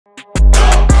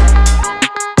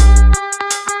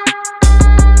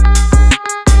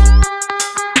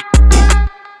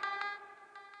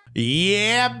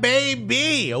Yeah,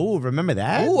 baby. Oh, remember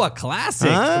that? Ooh, a classic.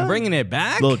 Huh? Bringing it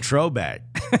back. Little throwback.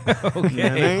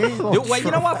 Okay. Dude, wait,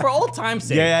 you know what? For old time's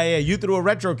sake. Yeah. You threw a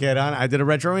retro kit on. I did a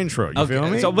retro intro. You feel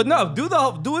me? So, but no, do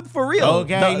it for real.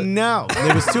 Okay, no.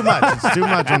 It was too much. It's too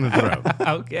much on the throat.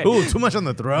 Okay. Ooh, too much on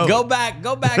the throat. Go back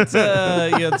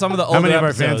to some of the older episodes. How many of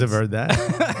our fans have heard that?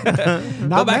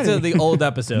 Go back to the old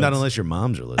episodes. Not unless your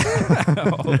moms are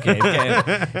listening. Okay.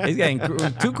 It's getting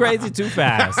too crazy too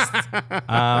fast.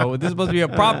 This is supposed to be a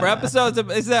proper episode.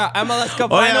 It's the MLS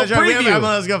Cup Final preview. We have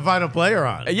MLS Cup Final player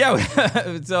on. Yeah.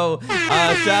 So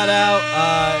shout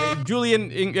out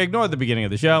Julian. Ignore the beginning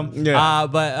of the show. Yeah.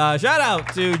 But shout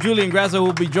out to Julian Gressel, who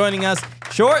will be joining us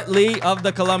shortly of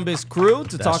the Columbus Crew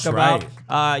to talk about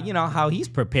how he's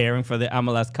preparing for the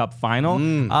MLS Cup Final.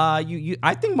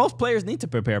 I think most players need to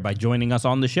prepare by joining us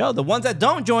on the show. The ones that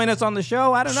don't join us on the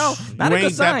show, I don't know. Not a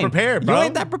good sign. You ain't that prepared, bro. You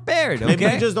ain't that prepared. Okay?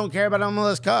 Maybe you just don't care about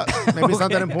MLS Cup. Maybe it's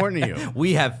not that important to you.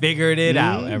 We have figured it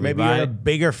out, everybody. Maybe you're a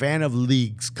bigger fan of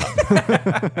Leagues Cup.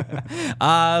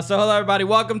 So hello, everybody.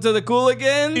 Welcome to the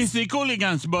Cooligans. It's the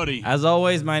Cooligans, buddy. As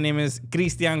always, my name is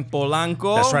Cristian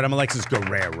Polanco. That's right. I'm Alexis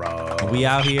Guerrero. We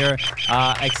out here.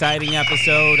 Exciting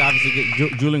episode. Obviously,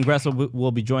 Julian Gressel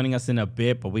will be joining us in a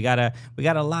bit, but we got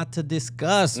a lot to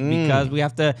discuss because we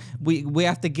have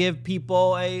to give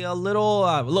people a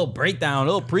little breakdown,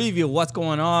 a little preview of what's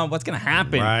going on, what's gonna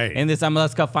happen in this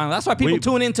MLS Cup Final. That's why people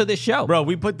tune into this show, bro.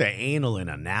 We put the anal in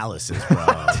analysis, bro.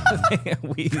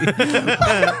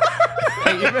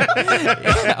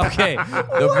 Okay,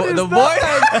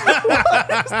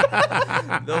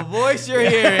 the voice you're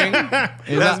hearing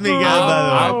is that's Miguel,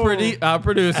 our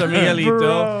producer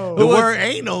Miguelito. The word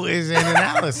anal is in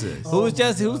analysis. Who's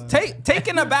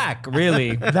taken aback,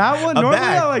 really. That one, normally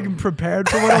I'm prepared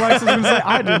for what Alexis was going to say.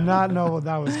 I did not know what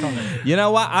that was coming. You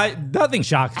know what? Nothing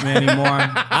shocks me anymore.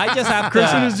 I just have to.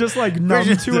 Christian is just like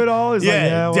numb to it all. He's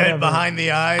dead behind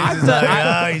the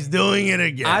eyes. He's doing it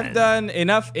again. I've done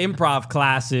enough improv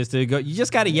classes to go. You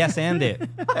just got to yes and it.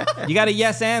 You got to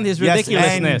yes and his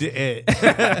ridiculousness.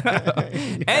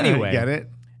 Anyway, get it?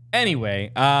 Anyway,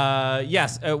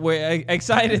 yes, we're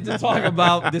excited to talk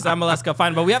about this MLS Cup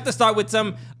Final, but we have to start with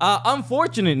some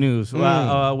unfortunate news with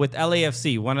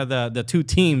LAFC, one of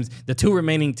the two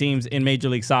remaining teams in Major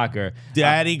League Soccer.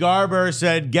 Daddy Garber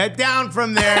said, "Get down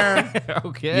from there."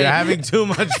 Okay, you're having too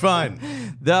much fun.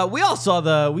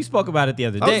 We spoke about it the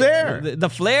other day. I was there. The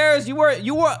flares. You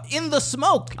were in the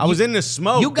smoke. I was in the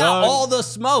smoke. You got all the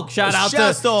smoke. Shout out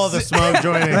to all the smoke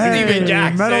joining. Steven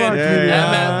Jackson,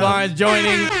 Matt Barnes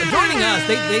joining us.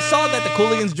 They saw that the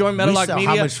Cooligans joined Metal Media.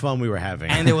 How much fun we were having.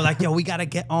 And they were like, yo, we got to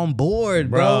get on board,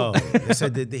 bro. They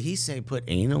said, did he say put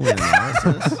anal in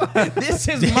analysis? This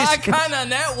is my kind of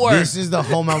network. This is the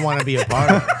home I want to be a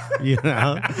part of. You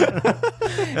know?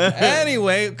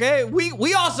 Anyway, okay.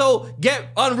 We also get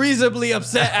unreasonably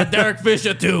upset at Derek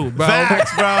Fisher too, bro.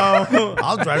 Facts, bro.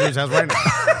 I'll drive to his house right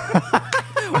now.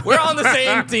 We're on the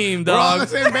same team, dog. We're on the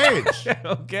same page.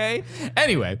 Okay.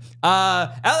 Anyway,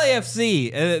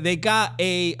 LAFC, they got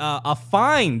a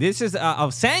fine. This is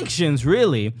of sanctions,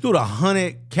 really. Dude,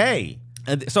 $100K.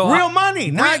 So real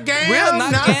money, not gam,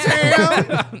 not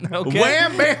tam. Okay.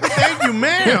 Wham, bam, thank you,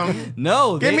 ma'am.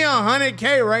 No, give me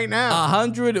 $100K right now.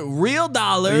 $100 real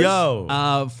dollars.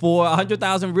 For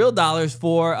 $100,000 real dollars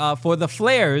for the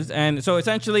flares, and so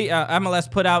essentially,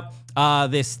 MLS put out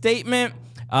this statement.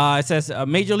 It says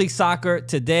Major League Soccer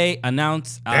today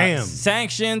announced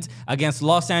sanctions against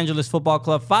Los Angeles Football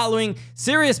Club following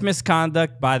serious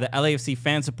misconduct by the LAFC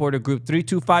fan supporter group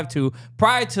 3252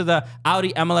 prior to the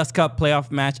Audi MLS Cup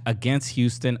playoff match against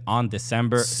Houston on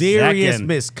December 2nd. Serious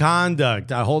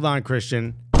misconduct. Hold on,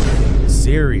 Christian.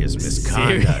 Serious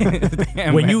misconduct.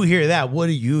 When you hear that, what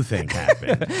do you think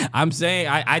happened? I'm saying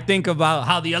I think about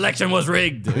how the election was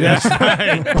rigged. That's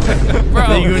right.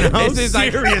 Bro, you know,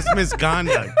 serious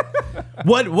misconduct.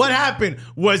 What happened?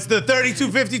 Was the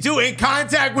 3252 in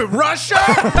contact with Russia?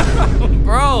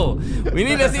 Bro, we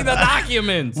need to see the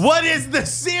documents. What is the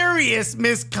serious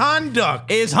misconduct?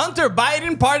 Is Hunter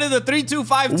Biden part of the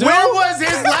 3252? Where was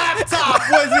his laptop?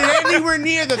 Was it anywhere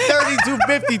near the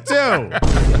 3252?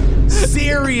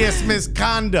 Serious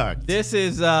misconduct. This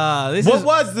is what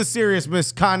was the serious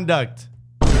misconduct?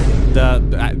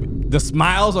 the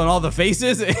smiles on all the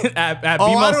faces at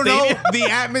BMO I don't Stadium. know. The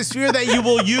atmosphere that you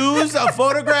will use a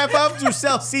photograph of to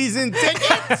sell season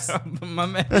tickets. My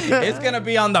man, it's going to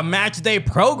be on the match day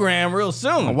program real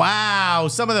soon. Wow.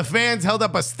 Some of the fans held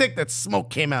up a stick that smoke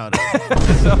came out of.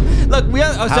 So, look,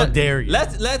 How dare you?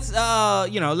 Let's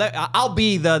I'll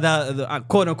be the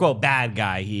quote unquote bad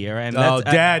guy here, and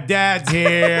Dad's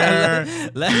here.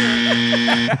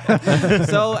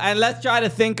 And let's try to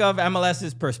think of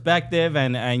MLS's perspective,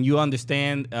 and you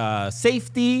understand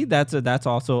safety. That's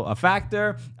also a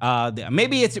factor.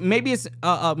 Maybe it's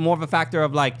more of a factor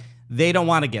of like they don't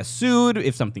want to get sued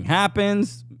if something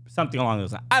happens, something along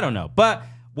those lines. I don't know, but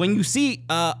when you see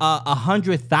a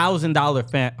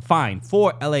 $100,000 fine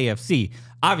for LAFC,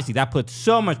 obviously that puts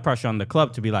so much pressure on the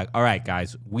club to be like, all right,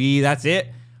 guys, that's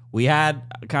it. We had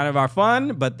kind of our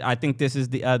fun, but I think this is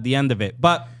the end of it.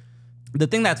 But the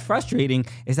thing that's frustrating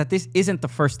is that this isn't the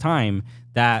first time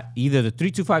that either the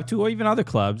 3252 or even other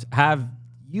clubs have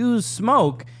used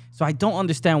smoke. So I don't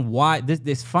understand why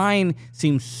this fine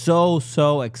seems so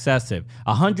excessive.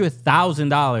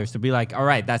 $100,000 to be like, all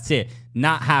right, that's it.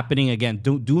 Not happening again.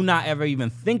 Do not ever even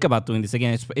think about doing this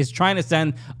again. It's trying to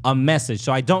send a message.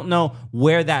 So I don't know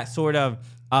where that sort of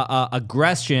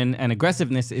aggression and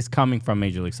aggressiveness is coming from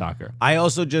Major League Soccer. I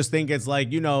also just think it's like,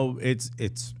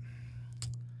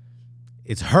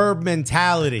 it's Herb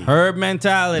mentality. Herb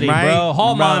mentality, right? bro.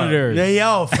 Hall monitors. Yeah,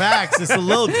 yo, facts. It's a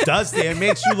little dusty. It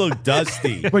makes you look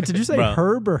dusty. Wait, did you say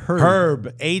Herb or Herb?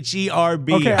 Herb.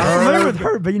 H-E-R-B. Okay, I'm familiar with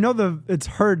Herb, but it's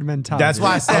herd mentality. That's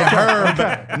why I said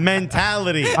Herb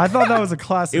mentality. I thought that was a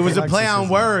classic. It was a play on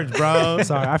words, bro.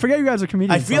 Sorry, I forget you guys are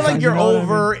comedians. I feel like you're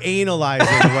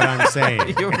over-analyzing what I'm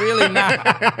saying. You're really not.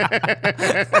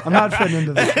 I'm not fitting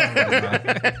into this.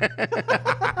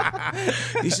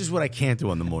 This is what I can't do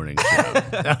on the morning show.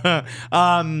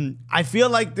 I feel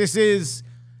like this is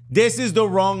the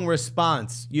wrong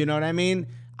response. You know what I mean?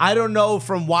 I don't know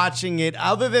from watching it,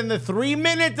 other than the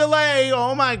 3-minute delay.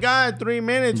 Oh my God, 3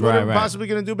 minutes. What are we possibly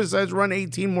going to do besides run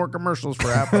 18 more commercials for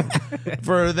Apple,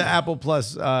 for the Apple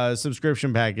Plus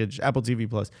subscription package, Apple TV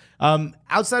Plus.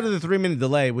 Outside of the 3-minute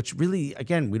delay, which really,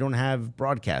 again, we don't have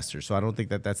broadcasters, so I don't think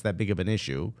that's that big of an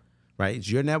issue. Right,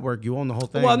 it's your network. You own the whole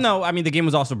thing. Well, no, I mean the game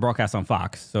was also broadcast on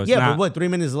Fox, so it's yeah. not, But what 3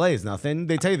 minutes delay is nothing.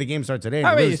 They tell you the game starts at 8. It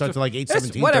really starts at like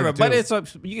 8:17. Whatever, but it's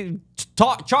you can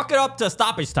chalk it up to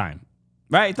stoppage time,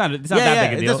 right? It's not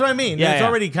that big a deal. That's what I mean. Yeah, There's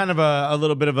already kind of a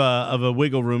little bit of a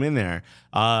wiggle room in there.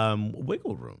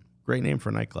 Wiggle room. Great name for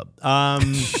a nightclub. I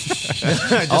just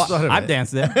thought of I've it.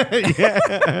 danced there.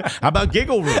 Yeah. How about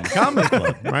Giggle Room, Comedy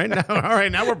Club? Right now, all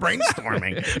right, now we're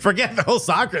brainstorming. Forget the whole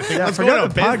soccer thing. Let's forget go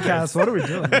the to podcast. What are we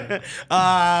doing?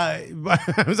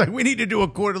 I was like, we need to do a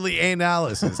quarterly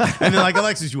analysis, and then like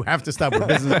Alexis, you have to stop. We're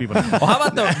business people. Well, how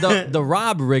about the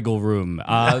Rob Riggle Room,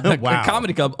 the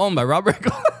comedy club owned by Rob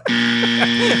Riggle?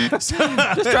 Just trying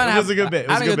to have a good bit. It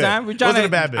was a good time. bit. Wasn't a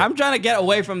bad bit. I'm trying to get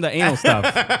away from the anal stuff.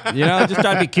 Just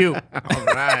trying to be cute.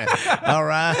 All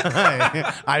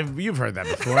right. You've heard that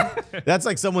before. That's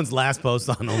like someone's last post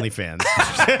on OnlyFans.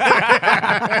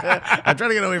 I'm trying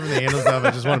to get away from the anal stuff.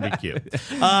 I just want to be cute.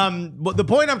 But the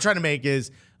point I'm trying to make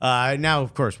is, now,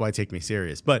 of course, why take me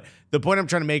serious? But the point I'm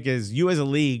trying to make is you as a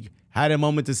league had a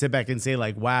moment to sit back and say,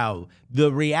 like, wow,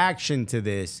 the reaction to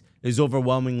this is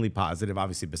overwhelmingly positive,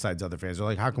 obviously, besides other fans. They're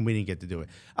like, how come we didn't get to do it?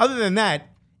 Other than that,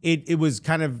 it was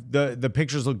kind of, the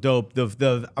pictures looked dope.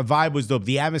 The vibe was dope.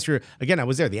 The atmosphere, again, I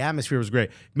was there. The atmosphere was great.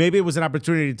 Maybe it was an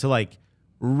opportunity to, like,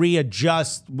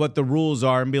 readjust what the rules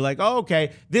are and be like, oh,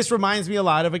 okay, this reminds me a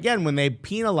lot of, again, when they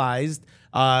penalized,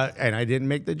 and I didn't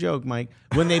make the joke, Mike,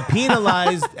 when they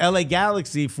penalized LA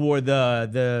Galaxy for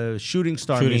the shooting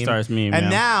stars meme.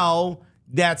 And now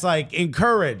that's like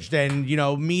encouraged, and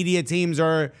media teams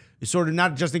are sort of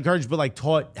not just encouraged, but like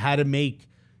taught how to make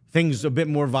things a bit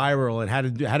more viral and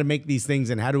how to make these things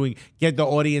and how to get the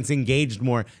audience engaged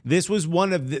more. This is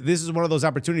one of those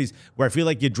opportunities where I feel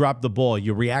like you dropped the ball.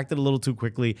 You reacted a little too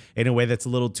quickly in a way that's a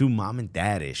little too mom and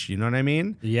dad-ish. You know what I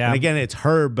mean? Yeah. And again, it's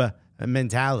Herb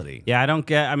mentality. Yeah, I don't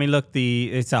get. I mean, look,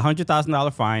 it's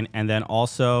 $100,000 fine, and then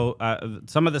also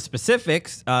some of the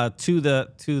specifics to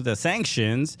the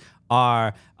sanctions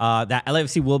are that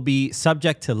LAFC will be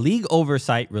subject to league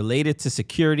oversight related to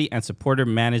security and supporter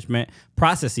management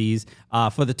processes.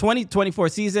 For the 2024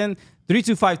 season,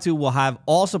 3252 will have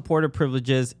all supporter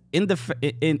privileges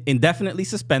indefinitely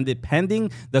suspended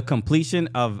pending the completion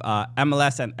of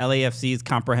MLS and LAFC's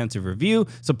comprehensive review.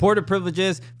 Supporter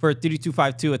privileges for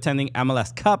 3252 attending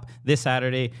MLS Cup this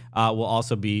Saturday will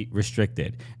also be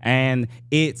restricted. And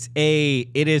it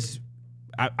is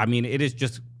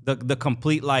just the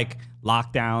complete like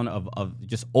lockdown of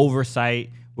just oversight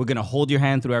We're gonna hold your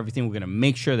hand through everything. We're gonna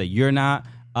make sure that you're not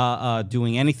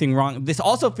doing anything wrong. This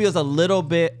also feels a little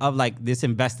bit of like this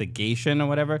investigation or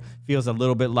whatever. Feels a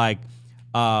little bit like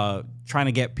trying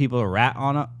to get people to rat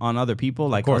on other people,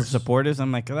 like other supporters.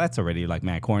 I'm like, oh, that's already like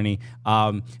mad corny.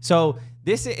 So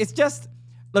this it's just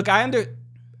look. I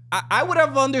would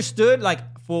have understood like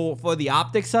for the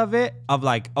optics of it, of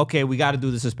like, okay, we got to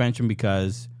do the suspension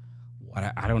because.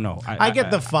 I don't know. I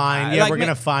get the fine. Yeah, like, we're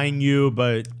gonna fine you,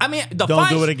 but I mean, don't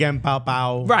do it again, pow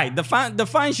pow. Right. The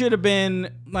fine should have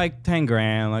been like 10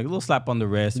 grand, like a little slap on the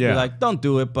wrist. Yeah. Be like, don't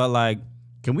do it, but like,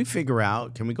 can we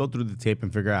go through the tape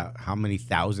and figure out how many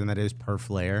thousand that is per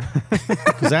flare?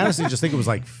 Because I honestly just think it was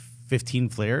like 15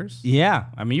 flares. Yeah,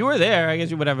 I mean, you were there. I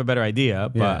guess you would have a better idea.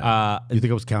 But you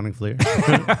think I was counting flares?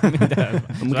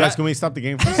 Guys, can we stop the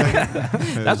game for a second?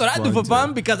 That's what I do for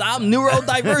fun because I'm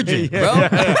neurodivergent,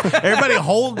 bro. Everybody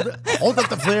hold up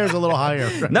the flares a little higher.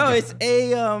 No, it's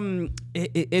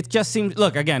it just seems.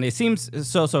 Look, again, it seems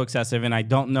so excessive, and I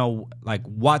don't know like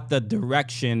what the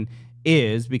direction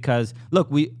is because look,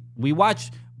 we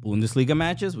watch Bundesliga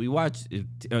matches. We watch,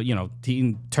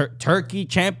 Team Turkey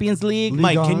Champions League.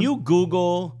 Mike, can you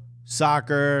Google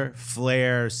soccer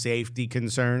flare safety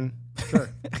concern? Sure.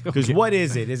 Because what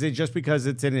is it? Is it just because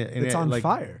it's it's on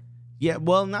fire? Yeah,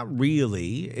 well, not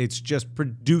really. It's just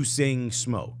producing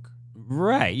smoke.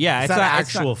 Right. Yeah. It's not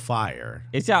actual fire.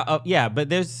 It's yeah,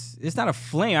 but it's not a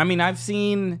flame. I mean, I've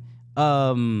seen.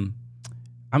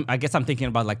 I guess I'm thinking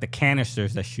about like the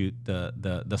canisters that shoot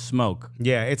the smoke.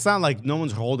 Yeah, it's not like no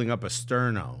one's holding up a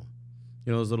sterno.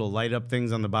 You know those little light up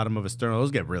things on the bottom of a sterno?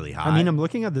 Those get really hot. I mean, I'm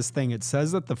looking at this thing. It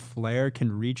says that the flare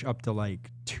can reach up to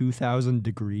like 2,000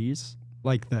 degrees,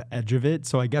 like the edge of it.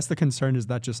 So I guess the concern is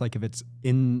that just like if it's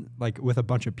in like with a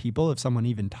bunch of people, if someone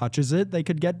even touches it, they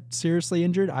could get seriously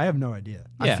injured. I have no idea.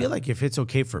 Yeah. I feel like if it's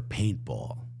okay for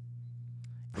paintball,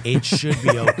 it should be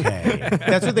okay.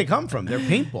 That's what they come from. They're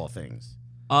paintball things.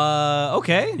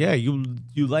 Okay. Yeah, you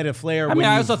light a flare. I mean,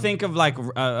 I also think of like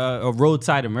a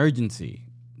roadside emergency.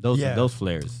 Those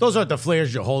flares. Those aren't the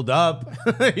flares you hold up.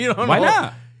 Why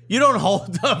not? You don't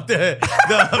hold up the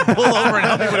pull over and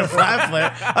help you with a flat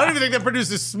flare. I don't even think that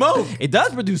produces smoke. It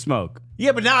does produce smoke.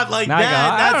 Yeah, but not like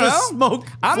that. That's a smoke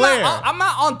flare. I'm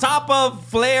not on top of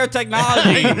flare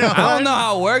technology. I don't know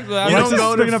how it works. But you don't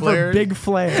go to for a big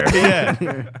flare.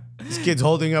 Yeah. This kid's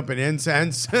holding up an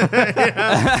incense. It's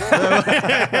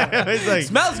like,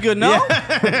 smells good, no?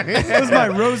 Yeah. This is my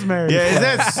rosemary. Yeah, is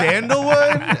that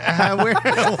sandalwood?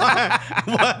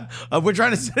 We're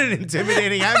trying to set an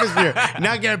intimidating atmosphere,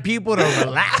 not get people to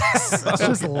relax. It's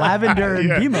just lavender and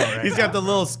Bimo. Right He's got the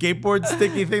little skateboard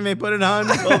sticky thing they put it on,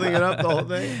 holding it up the whole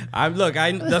thing.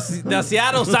 The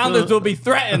Seattle Sounders will be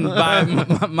threatened by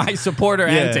my supporter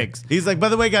antics. He's like, by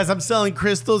the way, guys, I'm selling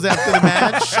crystals after the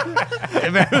match.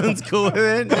 If everyone's cool with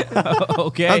it.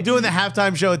 Okay. I'm doing the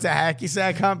halftime show. It's a hacky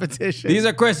sack competition. These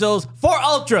are crystals for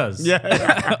ultras.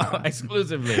 Yeah.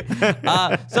 Exclusively.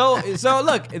 So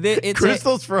look, it's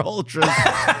crystals for ultras.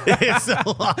 It's so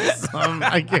awesome.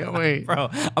 I can't wait. Bro,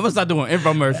 I'm going to start doing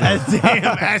infomercials.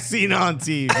 Damn, as seen on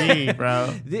TV,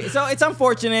 bro. So it's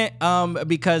unfortunate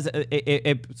because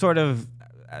it sort of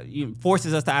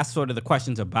forces us to ask sort of the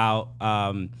questions about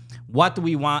what do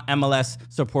we want MLS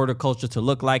supporter culture to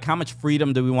look like? How much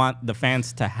freedom do we want the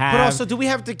fans to have? But also, do we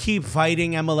have to keep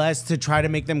fighting MLS to try to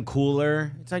make them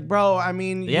cooler? It's like, bro, I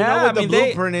mean, you know what the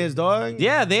blueprint is, dog.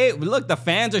 Yeah, look, the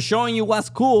fans are showing you what's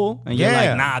cool, and you're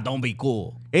like, nah, don't be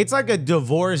cool. It's like a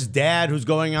divorced dad who's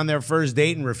going on their first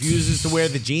date and refuses to wear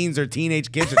the jeans their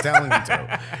teenage kids are telling him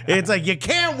to. It's like, you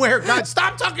can't wear, God,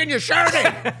 stop tucking your shirt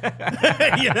in.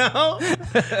 You know?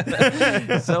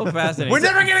 So fascinating. We're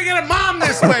never going to get a mom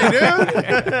this way, dude.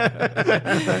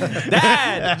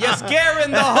 Dad, you're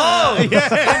scaring the hoes.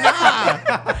 Yeah,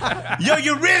 nah. Yo,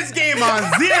 your Riz game on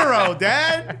 0,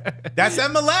 Dad. That's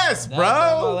MLS,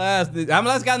 bro. That's MLS.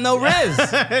 MLS got no Riz.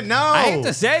 No. I hate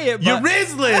to say it, but you're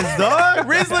Rizless, dog.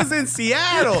 Rizless in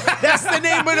Seattle. That's the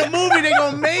name of the movie they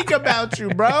gonna make about you,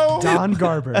 bro. Don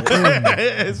Garber.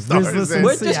 We're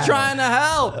just trying to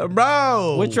help,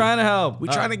 bro. We're trying to help.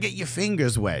 We're trying to get your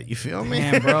fingers wet. You feel me?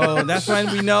 Man, bro. That's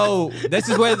when we know. This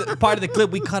is where part of the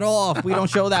clip we cut off. We don't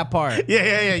show that part.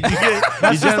 Yeah.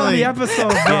 That's just on the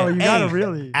episode, bro. You gotta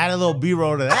really add a little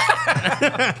B-roll to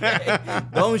that. Okay.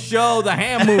 Don't show the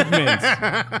hand movements.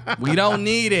 We don't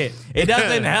need it. It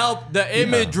doesn't help the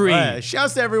imagery.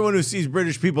 Shouts to everyone who sees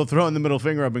British people throwing the middle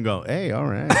finger up and go, hey, all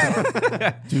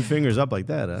right. 2 fingers up like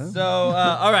that, huh? So,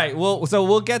 all right. So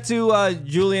we'll get to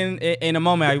Julian in a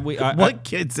moment. What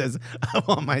kid says, I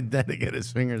want my dad to get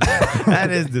his fingers up?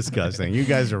 That is disgusting. You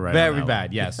guys are right. Very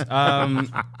bad, yes.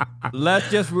 Let's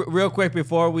just real quick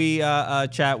before we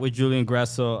chat with Julian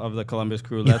Gressel of the Columbus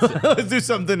Crew. Let's do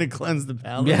something to cleanse the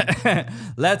palate. Yeah.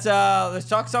 Let's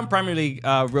talk some Premier League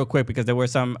real quick because there were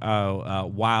some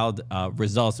wild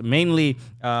results. Mainly,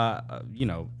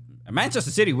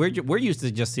 Manchester City. We're used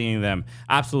to just seeing them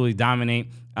absolutely dominate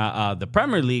the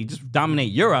Premier League, just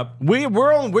dominate Europe.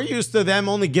 We're used to them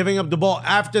only giving up the ball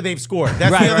after they've scored.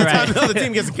 That's the only time the other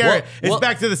team gets a carry. It's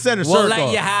back to the center circle. We'll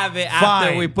let you have it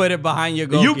after we put it behind your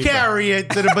goalkeeper. You carry it,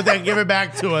 but then give it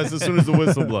back to us as soon as the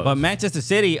whistle blows. But Manchester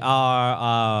City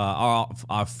are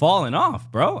falling off,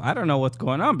 bro. I don't know what's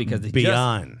going on because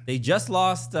they just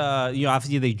lost.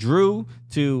 Obviously they drew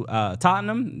to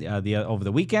Tottenham over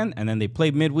the weekend, and then they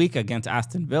played midweek against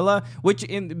Aston Villa, which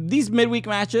in these midweek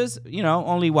matches,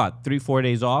 only 3-4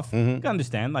 days off. You can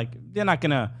understand, like they're not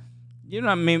gonna,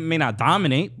 may not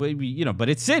dominate, but but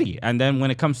it's City. And then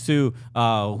when it comes to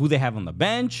who they have on the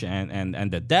bench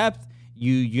and the depth,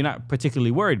 you're not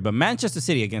particularly worried. But Manchester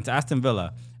City against Aston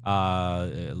Villa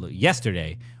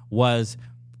yesterday was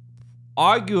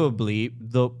arguably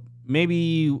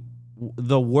maybe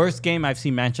the worst game I've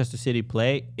seen Manchester City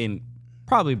play in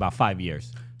probably about 5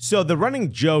 years. So the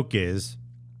running joke is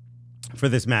for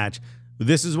this match,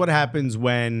 this is what happens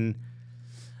when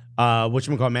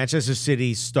Manchester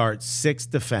City starts 6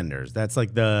 defenders. That's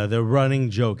like the running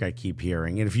joke I keep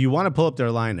hearing. And if you want to pull up their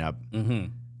lineup,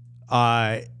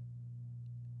 I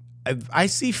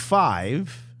see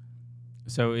 5.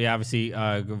 So yeah, obviously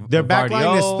their back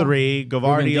line is 3.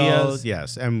 Gavardio,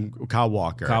 yes, and Kyle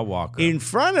Walker. In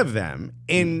front of them,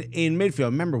 in midfield,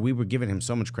 remember we were giving him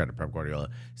so much credit, Pep Guardiola.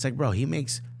 It's like, bro, he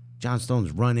makes John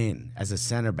Stones run in as a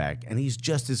center back, and he's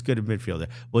just as good a midfielder.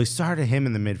 Well, he started him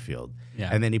in the midfield,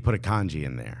 and then he put a Kanji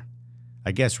in there.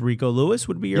 I guess Rico Lewis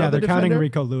would be your other defender? They're counting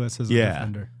Rico Lewis as a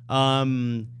defender.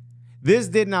 This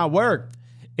did not work.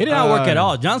 It did not work at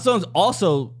all. John Stones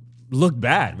also looked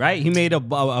bad, right? He made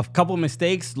a couple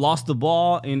mistakes, lost the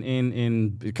ball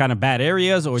in kind of bad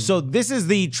areas. So this is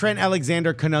the Trent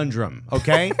Alexander conundrum,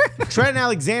 okay? Trent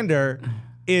Alexander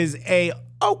is a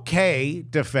okay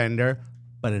defender,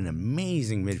 but an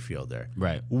amazing midfielder.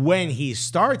 Right. When he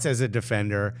starts as a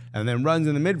defender and then runs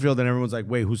in the midfield and everyone's like,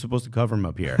 wait, who's supposed to cover him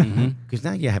up here? Because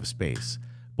now you have space.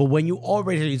 But when you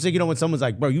already, it's like, when someone's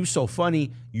like, bro, you so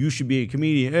funny, you should be a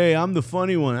comedian. Hey, I'm the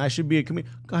funny one. I should be a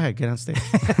comedian. Go ahead, get on stage.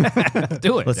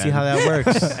 Do it. Let's see how that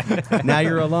works. Now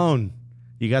you're alone.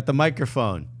 You got the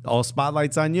microphone. All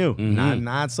spotlights on you.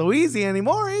 Not so easy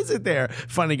anymore, is it there?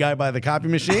 Funny guy by the copy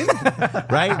machine.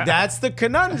 Right? That's the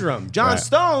conundrum. John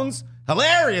Stones,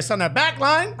 hilarious on that back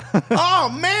line.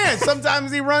 Oh, man.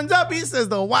 Sometimes he runs up. He says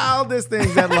the wildest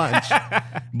things at lunch.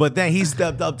 But then he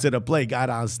stepped up to the plate, got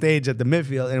on stage at the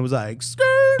midfield, and it was like,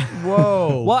 skirt.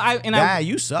 Whoa. Well,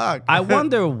 you suck. I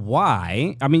wonder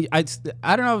why. I mean, I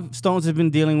don't know if Stones has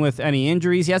been dealing with any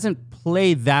injuries. He hasn't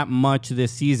played that much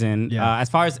this season. As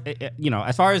far as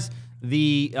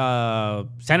the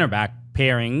center back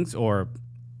pairings or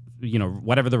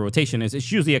whatever the rotation is,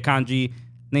 it's usually Akanji,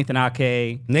 Nathan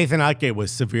Ake was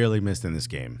severely missed in this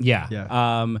game. Yeah.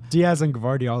 Diaz and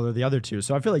Gavardio are the other two.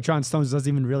 So I feel like John Stones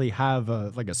doesn't even really have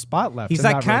a spot left. He's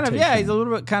like kind of he's a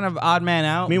little bit kind of odd man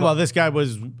out. Meanwhile, this guy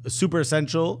was super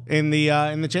essential in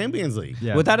the Champions League.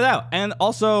 Yeah. Without a doubt. And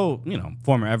also,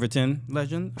 former Everton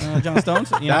legend, John Stones.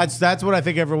 That's what I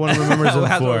think everyone remembers him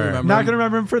for. Not going to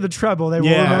remember him for the treble. They will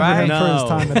remember him for his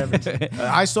time at Everton.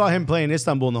 I saw him play in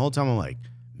Istanbul, and the whole time I'm like,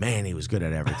 man, he was good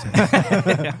at Everton.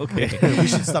 Okay. We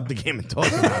should stop the game and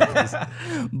talk about this.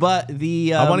 But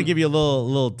I want to give you a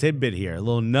little tidbit here, a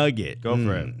little nugget. Go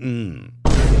for it.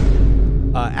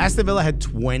 Aston Villa had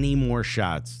 20 more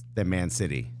shots than Man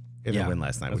City in the win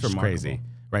last night, which is crazy.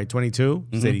 Right? 22,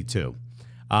 City 2.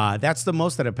 That's the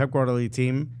most that a Pep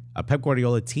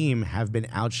Guardiola team have been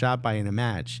outshot by in a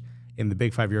match in the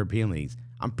Big 5 European leagues.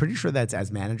 I'm pretty sure that's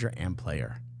as manager and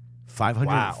player.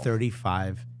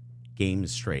 535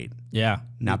 games straight.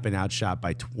 Not been outshot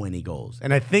by 20 goals.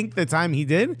 And I think the time he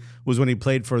did was when he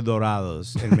played for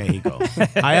Dorados in Mexico.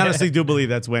 I honestly do believe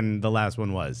that's when the last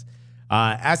one was.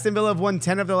 Aston Villa have won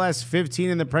 10 of the last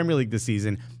 15 in the Premier League this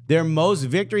season. Their most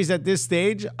victories at this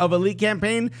stage of a league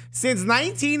campaign since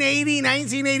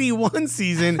 1980-1981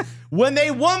 season when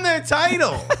they won their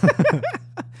title.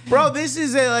 Bro, this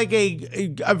is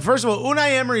first of all,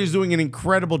 Unai Emery is doing an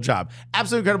incredible job.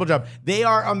 Absolutely incredible job. They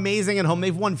are amazing at home.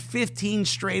 They've won 15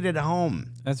 straight at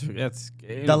home. That's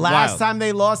the last time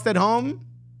they lost at home,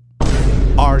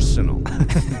 Arsenal.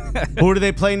 Who do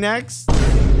they play next?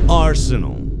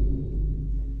 Arsenal.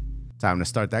 Time to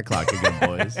start that clock again,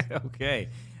 boys. Okay.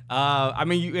 I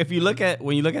mean, when you look at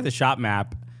the shot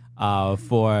map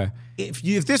for.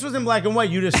 If this was in black and white,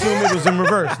 you'd assume it was in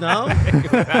reverse, no?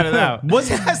 I don't know.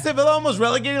 Was Aston Villa almost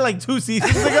relegated like 2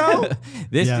 seasons ago?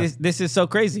 This is so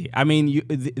crazy. I mean,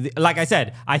 like I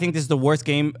said, I think this is the worst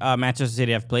game Manchester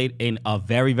City have played in a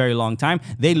very, very long time.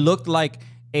 They looked like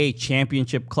a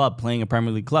championship club playing a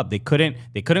Premier League club. They couldn't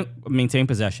maintain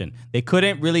possession. They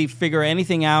couldn't really figure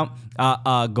anything out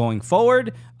going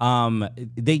forward.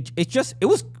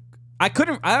 I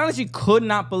honestly could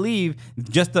not believe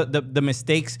just the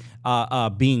mistakes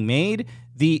being made.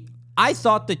 I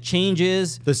thought the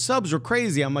changes, the subs were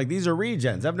crazy. I'm like, these are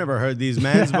regens. I've never heard these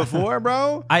mans before,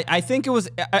 bro. I think it was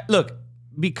look,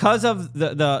 because of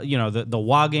the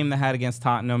WA game they had against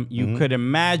Tottenham. You could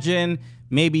imagine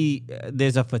maybe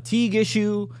there's a fatigue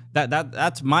issue.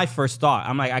 That's my first thought.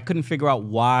 I'm like, I couldn't figure out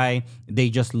why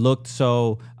they just looked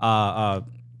so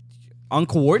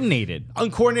uncoordinated.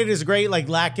 Uncoordinated is great, like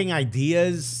lacking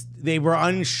ideas. They were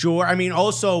unsure. I mean,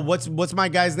 also, what's my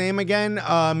guy's name again?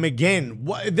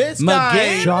 McGinn. This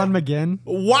guy, John McGinn.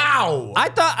 Wow. I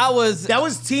thought that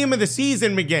was team of the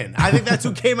season, McGinn. I think that's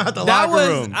who came out the locker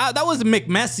room. That was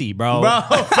McMessy, bro. Bro,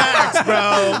 facts,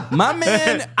 bro. My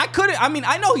man,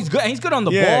 I know he's good. He's good on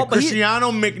the ball, but Cristiano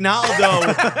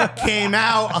Ronaldo came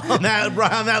out on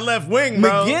that left wing,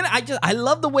 bro. McGinn, I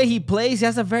love the way he plays. He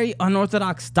has a very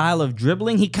unorthodox style of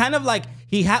dribbling. He kind of like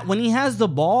when he has the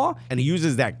ball, and he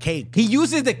uses that cake. He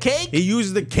uses the cake. He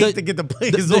uses the cake to get the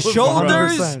players. The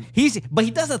shoulders. 100%. But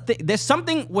he does a thing. There's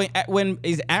something when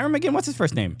is Aaron McGinn? What's his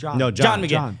first name? John. No, John McGinn.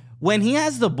 John. When he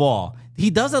has the ball, he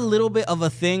does a little bit of a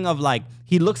thing of like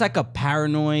he looks like a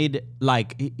paranoid.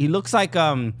 Like he looks like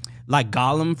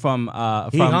Gollum from.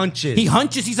 He hunches. He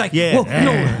hunches. He's like, yeah.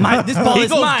 No, this ball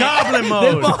is mine. Goblin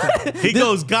mode. He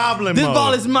goes goblin mode. This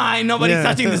ball is mine. Nobody's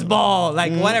touching this ball.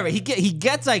 Like whatever. He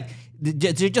gets like.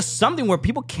 There's just something where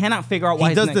people cannot figure out why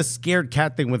he does the scared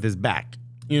cat thing with his back.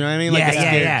 You know what I mean? Like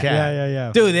yeah.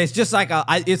 Yeah. Dude, it's just like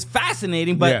it's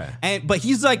fascinating, but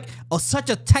he's like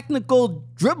such a technical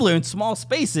dribbler in small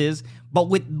spaces, but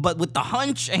with the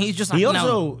hunch, and he's just like he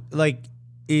also like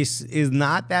is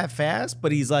not that fast, but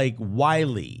he's like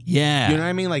wily. Yeah. You know what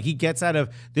I mean? Like he gets out of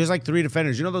there's like 3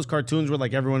 defenders. You know those cartoons where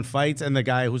like everyone fights and the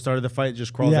guy who started the fight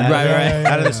just crawls out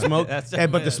of the smoke,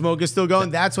 but the smoke is still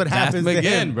going. That's what happens to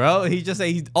him, bro. He's just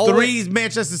he's 3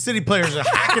 Manchester City players are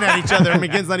hacking at each other, and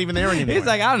McGinn's not even there anymore. He's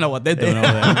like, I don't know what they're doing over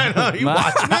there. I know. You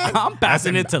watching it? I'm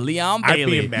passing it to Leon Bailey. I'd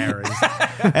be embarrassed.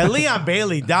 And Leon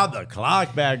Bailey dialed the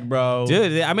clock back, bro.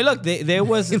 Dude, I mean, look, there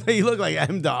was you look like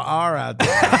M.R. out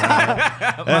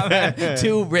there.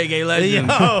 2 reggae legends.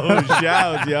 Yo,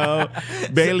 shout, yo.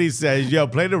 Bailey says, yo,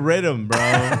 play the rhythm,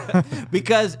 bro.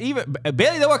 Because even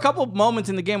Bailey, there were a couple moments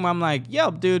in the game where I'm like,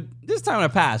 yo, dude, this time to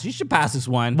pass. You should pass this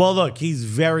one. Well, look, he's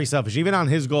very selfish. Even on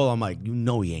his goal, I'm like, you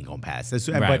know he ain't going to pass this.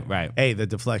 Right. Hey, the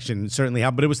deflection certainly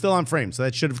helped, but it was still on frame, so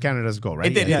that should have counted as a goal,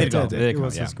 right? It did. It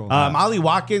was his goal. Ollie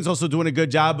Watkins also doing a good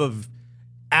job of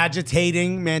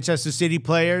agitating Manchester City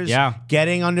players,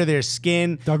 getting under their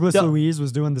skin. Douglas Luiz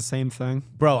was doing the same thing.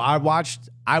 Bro, I watched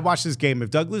this game.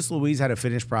 If Douglas Luiz had a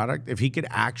finished product, if he could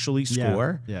actually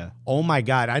score, oh my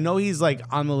God. I know he's like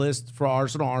on the list for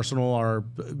Arsenal. Arsenal are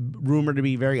rumored to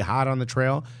be very hot on the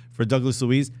trail for Douglas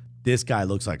Luiz. This guy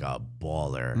looks like a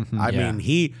baller. I mean,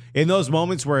 he in those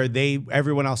moments where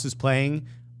everyone else is playing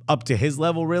up to his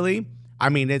level, really, I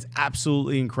mean, it's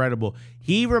absolutely incredible.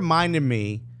 He reminded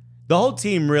me, the whole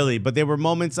team really, but there were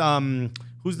moments,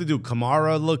 who's the dude?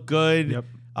 Kamara looked good.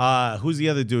 Yep. Who's the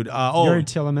other dude? Yuri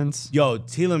Tielemans. Yo,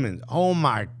 Tielemans. Oh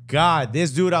my God.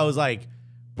 This dude, I was like,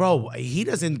 bro, he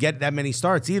doesn't get that many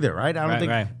starts either, right? I don't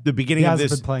think the beginning of this. He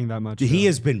hasn't been playing that much. He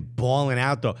has been balling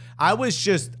out though. I was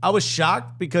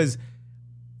shocked because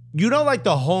you know, like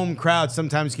the home crowd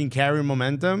sometimes can carry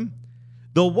momentum.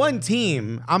 The one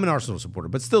team, I'm an Arsenal supporter,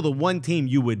 but still the one team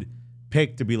you would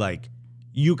pick to be like,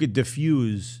 you could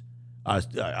diffuse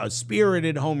a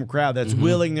spirited home crowd that's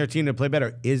willing their team to play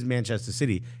better is Manchester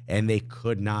City, and they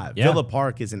could not. Villa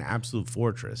Park is an absolute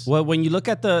fortress. Well, when you look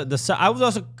at the I was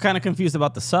also kind of confused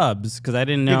about the subs because I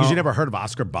didn't know. Because you never heard of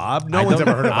Oscar Bob? No one's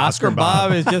ever heard of Oscar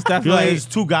Bob. Is just definitely like, it's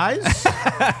 2 guys.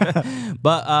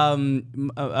 But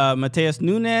Mateus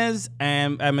Nunes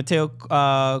and Mateo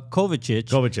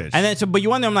Kovacic. And then but you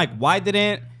wonder, I'm like, why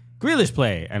didn't Grealish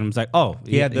play? And I was like, oh,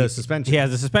 he had the suspension. He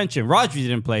has the suspension. Rodri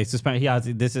didn't play. He has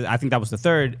this. I think that was the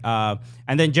third.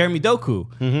 And then Jeremy Doku.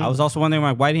 I was also wondering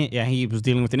like why didn't? Yeah, he was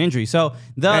dealing with an injury. So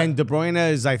and De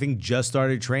Bruyne is I think just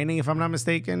started training if I'm not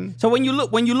mistaken. So when you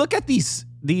look at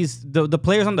the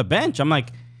players on the bench, I'm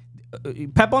like,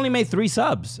 Pep only made 3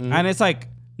 subs, and it's like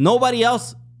nobody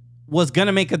else was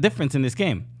gonna make a difference in this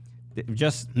game.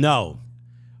 Just no.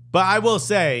 But I will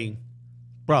say,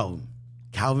 bro,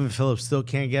 Calvin Phillips still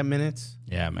can't get minutes.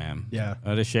 Yeah, man. Yeah.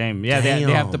 What a shame. Yeah, they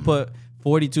have to put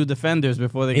 42 defenders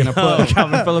before they're going to put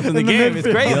Calvin Phillips in the game. It's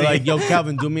crazy. They're like, yo,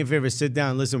 Calvin, do me a favor. Sit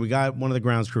down. Listen, we got one of the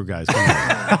grounds crew guys.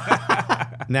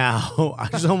 Now, I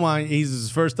just don't want, he's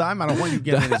his first time. I don't want you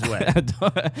getting in his way.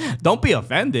 Don't be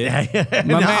offended. My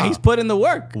man, he's put in the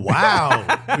work. Wow.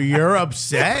 You're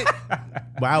upset?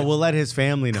 Wow, we'll let his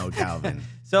family know, Calvin.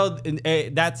 So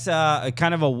that's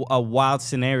kind of a wild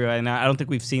scenario, and I don't think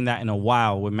we've seen that in a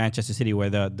while with Manchester City, where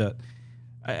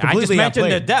I just mentioned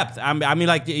their depth. I mean,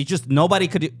 like it's just nobody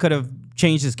could have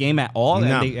changed this game at all,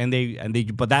 no. and they.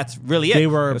 But that's really it. They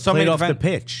were played off the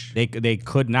pitch. They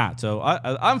could not. So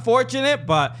unfortunate,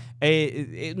 but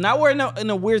now we're in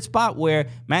a weird spot where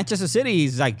Manchester City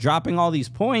is like dropping all these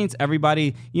points.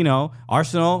 Everybody,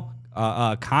 Arsenal,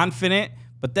 confident,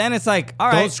 but then it's like, all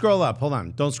right. Don't scroll up. Hold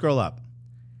on. Don't scroll up.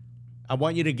 I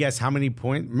want you to guess how many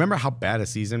points. Remember how bad a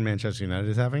season Manchester United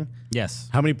is having? Yes.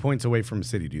 How many points away from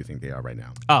City do you think they are right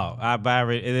now? Oh,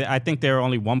 I think they're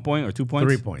only 1 point or 2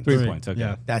 points. 3 points. 3 points. Okay.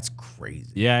 Yeah, that's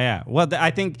crazy. Yeah. Well,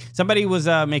 I think somebody was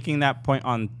making that point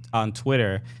on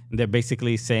Twitter. They're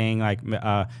basically saying like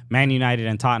Man United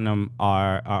and Tottenham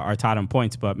are Tottenham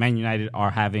points, but Man United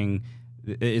are having.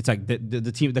 It's like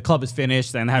the club is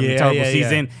finished and having a terrible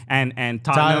season, and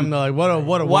Tottenham like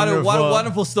what a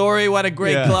wonderful story, what a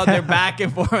great club. They're back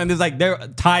and forth, and it's like they're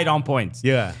tied on points.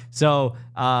 Yeah. So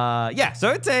so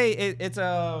it's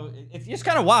just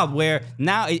kind of wild where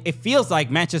now it feels like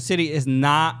Manchester City is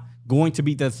not going to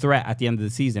be the threat at the end of the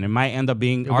season. It might end up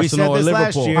being Arsenal or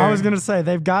Liverpool. I was going to say,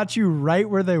 they've got you right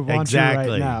where they want you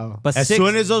right now. But as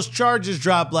soon as those charges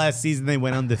dropped last season, they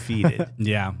went undefeated.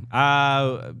 Yeah.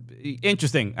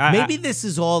 Interesting. Maybe this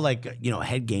is all like,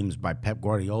 head games by Pep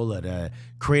Guardiola to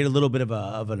create a little bit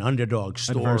of an underdog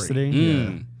story. Adversity.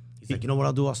 Yeah. He's like, you know what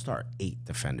I'll do? I'll start 8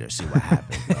 defenders, see what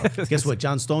happens. Bro. Guess what?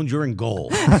 John Stones, you're in goal.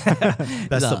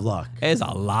 Best of luck. There's a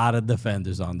lot of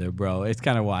defenders on there, bro. It's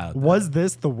kind of wild. Was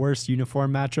this the worst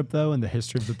uniform matchup, though, in the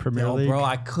history of the Premier League? Bro,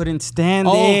 I couldn't stand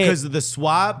it. Oh, because of the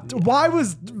swap? Why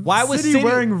was City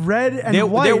wearing red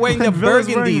and white? They're wearing the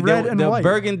burgundy. The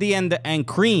burgundy and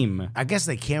cream. I guess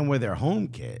they can't wear their home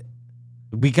kit.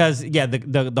 Because,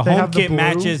 the home kit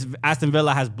matches. Aston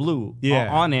Villa has blue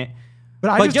on it.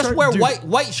 But just wear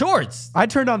white shorts. I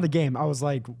turned on the game. I was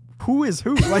like, who is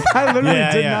who? Like, I literally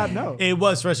did not know. It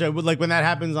was frustrating. Like, when that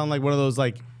happens on, like, one of those,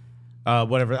 like,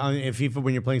 whatever, in FIFA,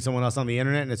 when you're playing someone else on the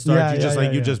internet and it starts,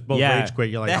 you just both rage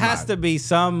quit. You're like, there has to be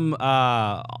some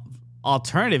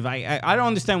alternative. I don't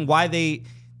understand why the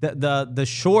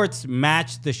shorts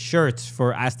match the shirts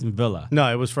for Aston Villa.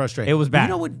 No, it was frustrating. It was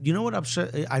bad. You know what?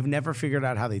 I've never figured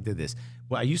out how they did this.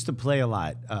 Well, I used to play a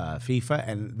lot FIFA,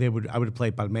 and I would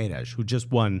play Palmeiras, who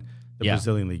just won the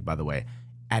Brazilian league, by the way.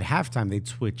 At halftime, they'd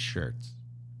switch shirts.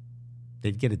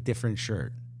 They'd get a different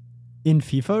shirt. In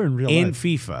FIFA or in real life? In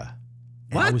FIFA.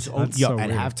 What? At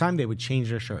halftime, they would change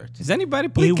their shirts. Does anybody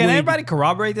can anybody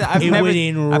corroborate that? I play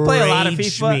a lot of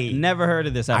FIFA. Never heard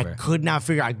of this ever. I could not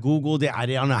figure. I googled it. I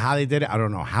don't know how they did it. I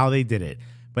don't know how they did it.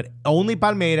 But only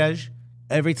Palmeiras.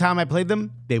 Every time I played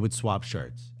them, they would swap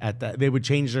shirts. They would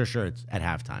change their shirts at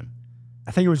halftime.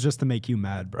 I think it was just to make you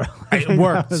mad, bro. It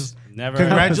worked.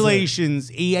 Congratulations,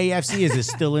 EAFC. Is it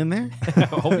still in there? I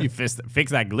hope you fix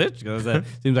that glitch, because that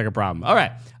seems like a problem. All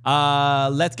right.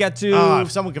 Let's get to...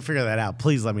 if someone can figure that out,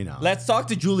 please let me know. Let's talk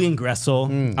to Julian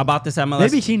Gressel about this MLS.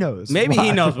 Maybe he knows. Maybe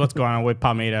he knows what's going on with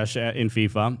Palmeiras in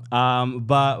FIFA.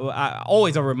 But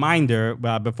always a reminder,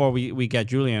 before we get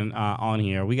Julian on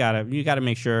here, you gotta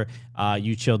make sure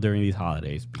you chill during these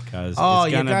holidays, because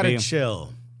you gotta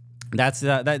chill.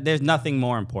 There's nothing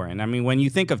more important. I mean, when you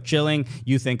think of chilling,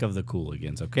 you think of the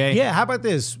Cooligans, okay? Yeah, how about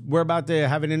this? We're about to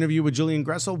have an interview with Julian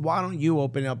Gressel. Why don't you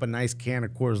open up a nice can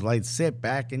of Coors Light, sit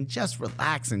back, and just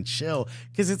relax and chill?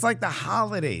 Because it's like the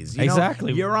holidays.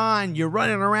 Exactly. You're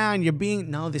running around,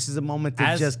 this is a moment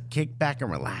to just kick back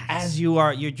and relax. As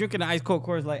you're drinking ice cold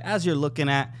Coors Light, as you're looking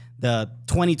at the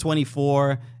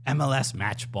 2024 MLS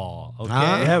match ball, okay?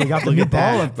 Yeah, we got the new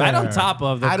ball up there. Right on top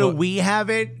of the... How do we have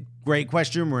it? great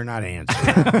question we're not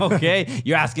answering. Okay,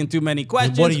 you're asking too many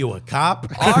questions. What are you, a cop?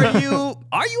 Are you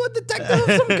a detective of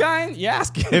some kind? You're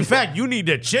asking. In fact, you need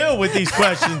to chill with these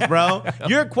questions, bro.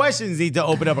 Your questions need to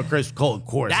open up a crisp cold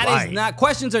Coors That Light. is not,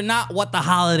 questions are not what the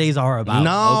holidays are about.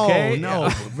 No, okay? no.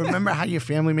 Remember how your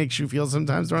family makes you feel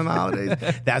sometimes during the holidays?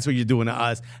 That's what you're doing to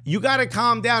us. You got to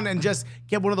calm down and just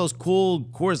get one of those cool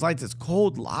Coors Lights that's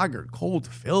cold lagered, cold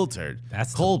filtered,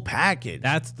 cold packaged.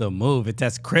 That's the move. It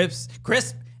tastes crisp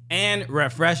and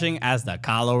refreshing as the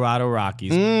Colorado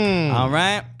Rockies. All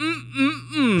right?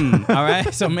 All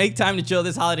right? So make time to chill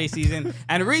this holiday season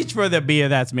and reach for the beer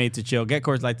that's made to chill. Get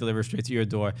Coors Light delivered straight to your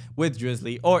door with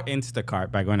Drizzly or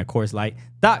Instacart by going to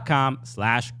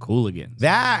CoorsLight.com/Cooligans.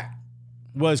 That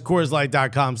was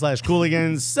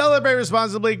CoorsLight.com/Cooligans. Celebrate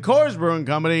responsibly. Coors Brewing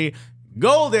Company,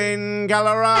 Golden,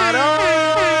 Colorado.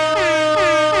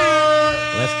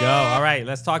 Let's go. All right,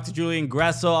 let's talk to Julian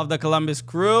Gressel of the Columbus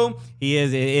Crew.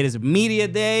 It is media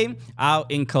day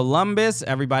out in Columbus.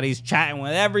 Everybody's chatting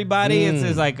with everybody.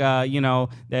 It's like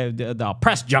the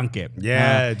press junket.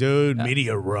 Yeah, dude,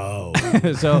 media row.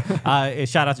 So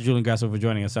shout out to Julian Gressel for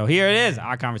joining us. So here it is,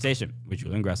 our conversation with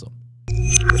Julian Gressel.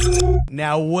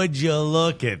 Now, would you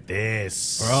look at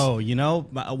this? Bro,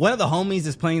 one of the homies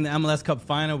is playing the MLS Cup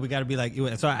Final. We got to be like,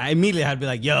 so I immediately had to be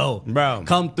like, yo, bro,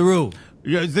 come through.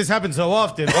 Yeah, this happens so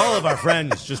often. All of our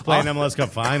friends just play an MLS Cup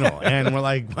Final, and we're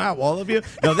like, "Wow, all of you!"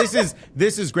 No, this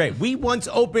is great. We once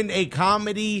opened a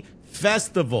comedy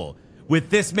festival with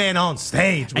this man on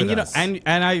stage with us.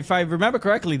 If I remember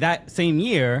correctly, that same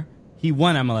year he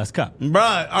won MLS Cup.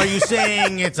 Bruh, are you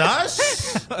saying it's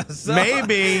us?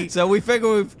 Maybe. So we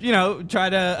figure we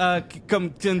try to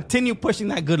continue pushing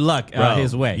that good luck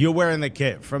his way. You're wearing the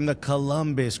kit from the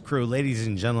Columbus Crew, ladies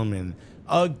and gentlemen.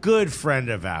 A good friend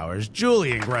of ours,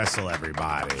 Julian Gressel,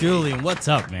 everybody. Julian, what's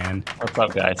up, man? What's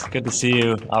up, guys? Good to see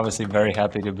you. Obviously, very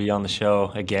happy to be on the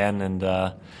show again. And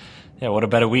what a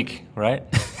better week, right?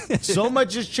 So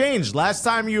much has changed. Last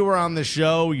time you were on the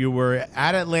show, you were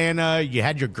at Atlanta. You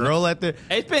had your girl at the...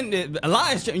 It's been a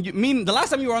lot. The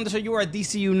last time you were on the show, you were at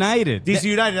DC United. DC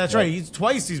United, that's right. He's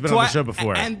been on the show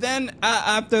before. And then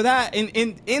after that,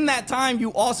 in that time,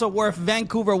 you also were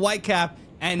Vancouver Whitecap.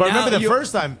 But remember the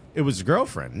first time, it was a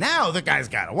girlfriend. Now the guy's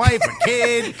got a wife, a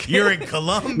kid. You're in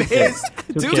Columbus.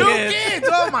 Two kids.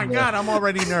 Oh, my God. I'm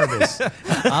already nervous.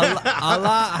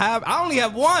 I only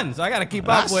have one, so I got to keep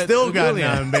up with still got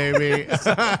Julian. none, baby.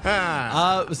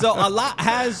 So a lot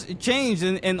has changed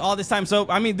in all this time. So,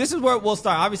 I mean, this is where we'll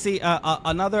start. Obviously,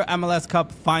 another MLS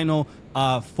Cup Final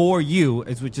for you,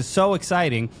 which is so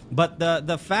exciting. But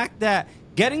the fact that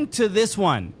getting to this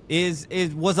one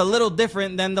was a little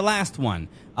different than the last one.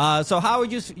 So how are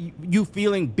you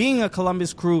feeling being a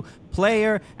Columbus Crew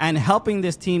player and helping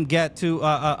this team get to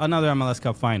another MLS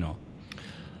Cup Final?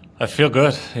 I feel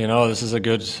good. This is a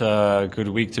good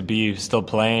week to be still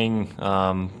playing.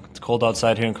 It's cold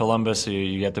outside here in Columbus, so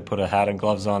you get to put a hat and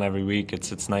gloves on every week.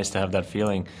 It's nice to have that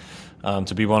feeling,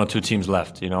 to be one of two teams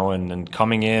left, and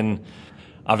coming in.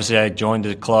 Obviously, I joined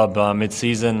the club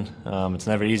mid-season. It's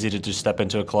never easy to just step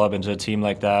into a team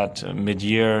like that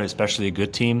mid-year, especially a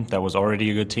good team that was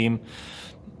already a good team.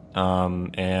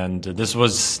 And this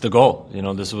was the goal.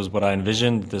 This was what I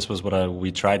envisioned. This was what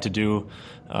we tried to do,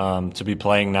 to be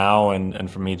playing now and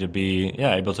for me to be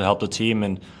able to help the team.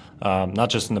 And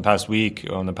not just in the past week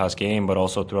or in the past game, but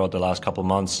also throughout the last couple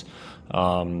months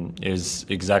is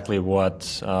exactly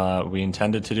what we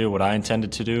intended to do, what I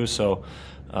intended to do. So,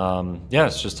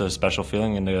 it's just a special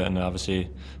feeling, and obviously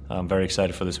I'm very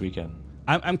excited for this weekend.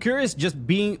 I'm curious,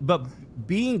 getting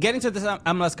to this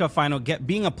MLS Cup Final,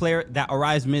 being a player that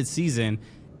arrives mid-season,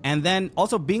 and then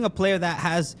also being a player that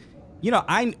has,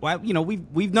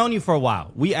 we've known you for a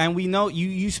while. We know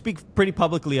you speak pretty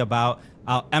publicly about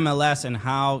MLS and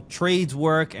how trades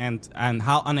work and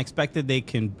how unexpected they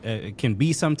can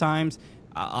be sometimes.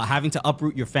 Having to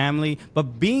uproot your family, but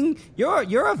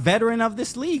you're a veteran of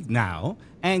this league now,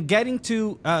 and getting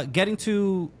to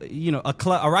a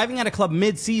club, arriving at a club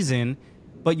mid-season,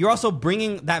 but you're also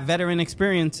bringing that veteran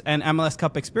experience and MLS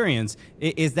Cup experience.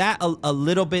 Is that a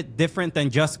little bit different than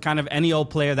just kind of any old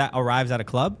player that arrives at a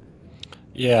club?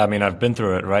 Yeah, I mean, I've been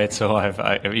through it, right? So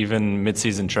I've even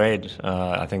mid-season trade.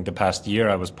 I think the past year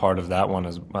I was part of that one,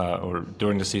 or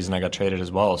during the season I got traded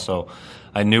as well. So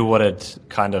I knew what it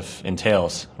kind of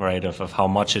entails, right? Of how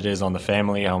much it is on the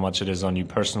family, how much it is on you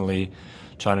personally,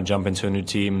 trying to jump into a new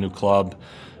team, new club,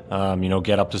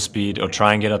 get up to speed or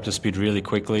try and get up to speed really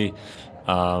quickly.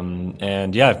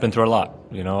 And yeah, I've been through a lot.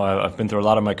 I've been through a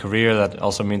lot of my career. That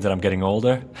also means that I'm getting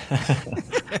older.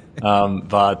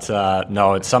 But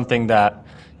no, it's something that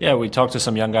Yeah, we talked to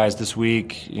some young guys this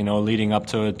week, leading up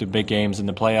to the big games in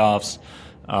the playoffs.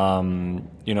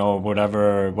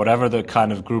 Whatever the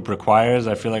kind of group requires,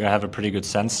 I feel like I have a pretty good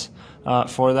sense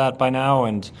for that by now.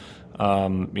 And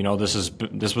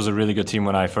this was a really good team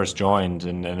when I first joined,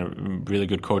 and a really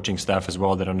good coaching staff as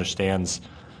well that understands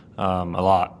a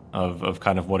lot of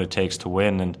kind of what it takes to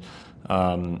win. And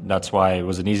that's why it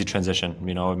was an easy transition.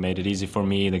 It made it easy for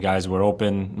me. The guys were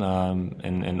open,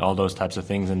 and all those types of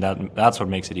things, and that's what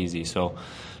makes it easy. So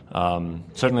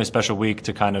certainly a special week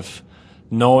to kind of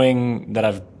knowing that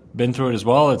I've been through it as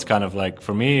well. It's kind of like,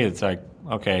 for me, it's like,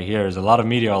 okay, here's a lot of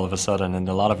media all of a sudden, and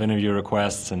a lot of interview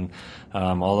requests, and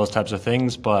all those types of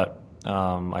things. But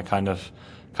I kind of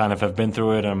have been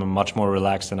through it, and I'm much more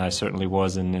relaxed than I certainly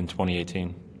was in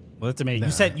 2018. Well, that's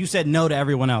amazing. You said no to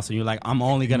everyone else, and you're like, I'm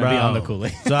only going to be on the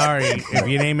Cooligans. Sorry, if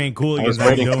your name ain't Cooligans,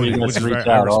 I respect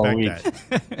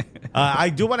that. I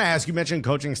do want to ask, you mentioned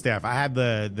coaching staff. I had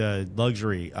the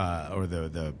luxury or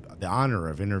the honor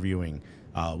of interviewing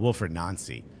Wilfried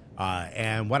Nancy.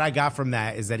 And what I got from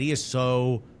that is that he is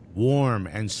so warm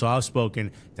and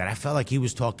soft-spoken that I felt like he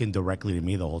was talking directly to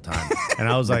me the whole time. And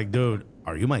I was like, dude,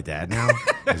 are you my dad now?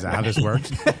 Is that how this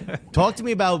works? Talk to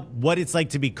me about what it's like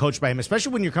to be coached by him,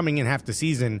 especially when you're coming in half the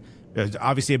season.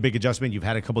 Obviously a big adjustment. You've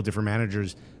had a couple different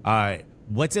managers.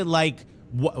 What's it like?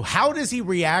 How does he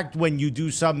react when you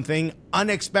do something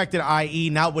unexpected,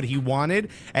 i.e. not what he wanted?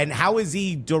 And how is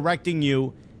he directing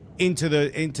you into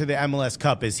the MLS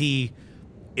Cup? Is he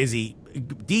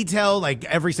detailed, like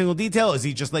every single detail? Is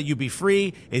he just let you be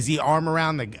free? Is he arm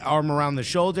around the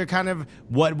shoulder kind of?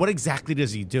 What exactly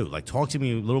does he do? Like, talk to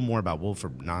me a little more about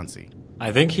Wilfried Nancy.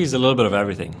 I think he's a little bit of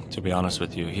everything, to be honest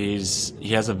with you. He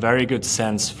has a very good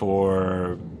sense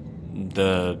for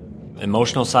the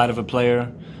emotional side of a player,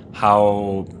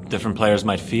 how different players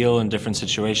might feel in different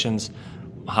situations,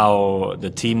 how the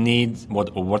team needs,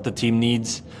 what the team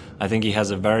needs. I think he has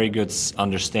a very good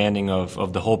understanding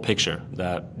of the whole picture.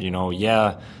 That,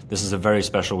 this is a very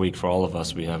special week for all of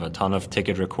us. We have a ton of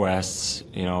ticket requests,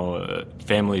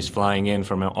 families flying in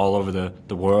from all over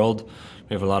the world.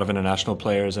 We have a lot of international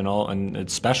players and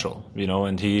it's special,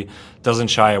 and he doesn't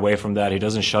shy away from that. He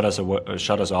doesn't shut us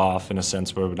off in a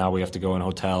sense where now we have to go in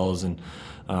hotels and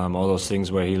all those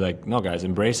things where he no guys,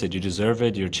 embrace it. You deserve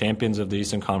it. You're champions of the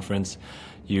Eastern Conference.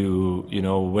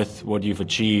 With what you've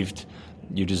achieved,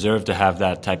 you deserve to have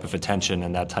that type of attention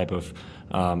and that type of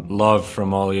love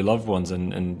from all your loved ones.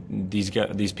 And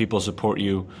these people support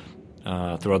you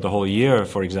throughout the whole year,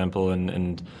 for example,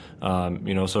 and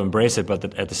so embrace it.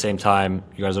 But at the same time,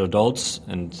 you guys are adults,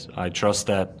 and I trust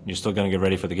that you're still going to get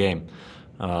ready for the game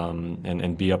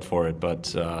and be up for it.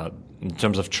 But in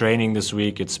terms of training this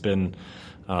week, it's been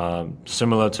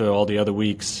similar to all the other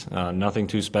weeks. Nothing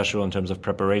too special in terms of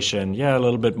preparation. Yeah, a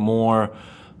little bit more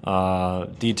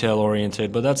detail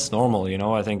oriented, but that's normal.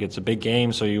 I think it's a big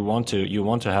game, so you want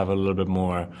to have a little bit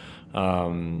more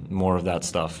of that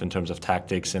stuff in terms of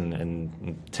tactics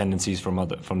and tendencies from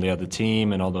the other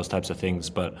team and all those types of things.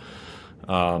 But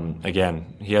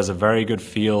again, he has a very good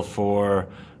feel for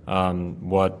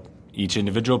what each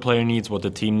individual player needs, what the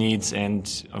team needs,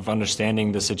 and of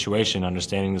understanding the situation,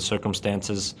 understanding the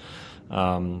circumstances,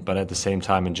 but at the same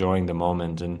time enjoying the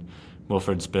moment. And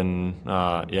Wilfried's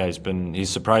been, he's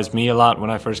surprised me a lot when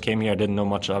I first came here. I didn't know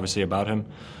much, obviously, about him,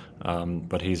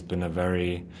 but he's been a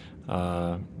very,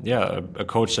 a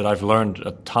coach that I've learned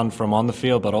a ton from on the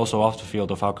field, but also off the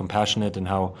field, of how compassionate and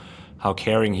how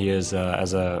caring he is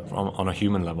on a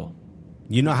human level.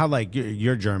 You know how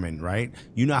you're German, right?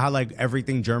 You know how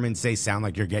everything Germans say sound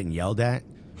like you're getting yelled at,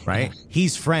 right?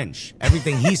 He's French.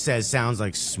 Everything he says sounds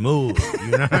like smooth.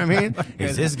 You know what I mean?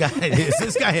 Is this guy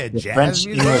a jazz French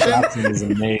musician? English accent is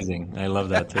amazing. I love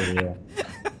that too. Yeah.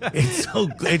 It's so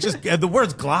good. It just the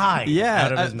words glide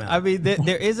out of his mouth. I mean,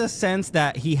 there is a sense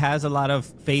that he has a lot of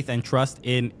faith and trust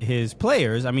in his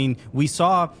players. I mean, we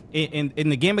saw in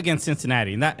the game against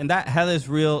Cincinnati, in that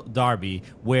Hellas-Real derby,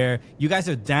 where you guys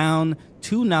are down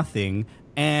 2-0.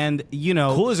 And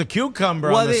cool as a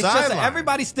cucumber on the sideline.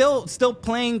 Everybody's still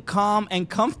playing calm and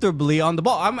comfortably on the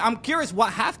ball. I'm curious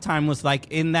what halftime was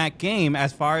like in that game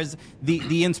as far as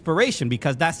the inspiration,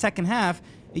 because that second half,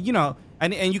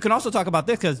 and you can also talk about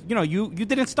this because you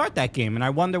didn't start that game, and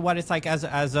I wonder what it's like as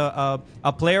a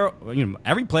player.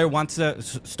 Every player wants to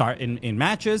start in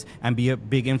matches and be a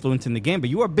big influence in the game, but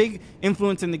you were a big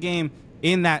influence in the game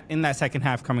in that second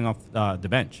half coming off the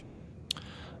bench.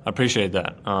 I appreciate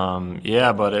that.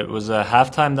 But it was a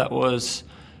halftime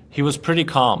he was pretty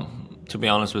calm, to be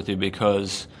honest with you,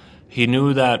 because he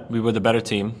knew that we were the better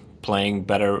team, playing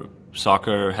better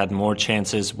soccer, had more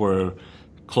chances, were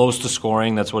close to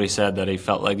scoring. That's what he said, that he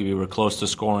felt like we were close to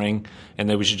scoring and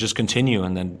that we should just continue.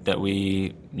 And then that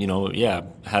we,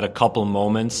 had a couple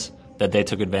moments that they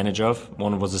took advantage of.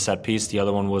 One was a set piece. The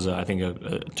other one was, I think,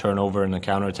 a turnover and a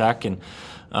counterattack. And,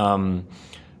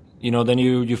 then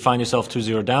you find yourself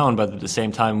 2-0 down. But at the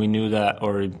same time, we knew that,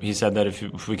 or he said that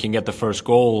if we can get the first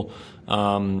goal,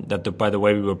 by the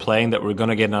way we were playing, that we're going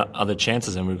to get other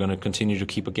chances and we're going to continue to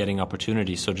keep getting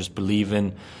opportunities. So just believe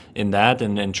in that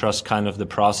and trust kind of the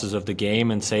process of the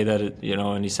game and say that,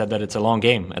 and he said that it's a long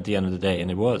game at the end of the day. And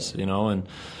it was, And,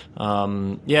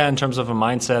 in terms of a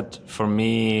mindset, for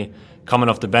me, coming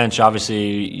off the bench,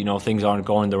 obviously, things aren't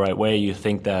going the right way. You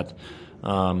think that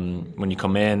when you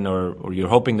come in, or you're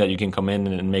hoping that you can come in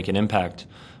and make an impact.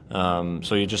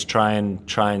 So you just try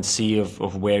and see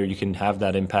of where you can have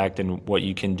that impact and what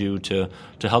you can do to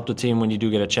help the team when you do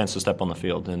get a chance to step on the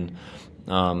field. And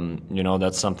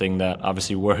that's something that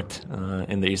obviously worked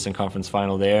in the Eastern Conference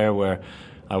Final there, where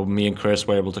me and Chris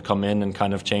were able to come in and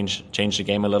kind of change the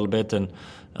game a little bit and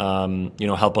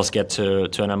help us get to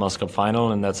an MLS Cup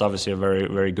Final. And that's obviously a very,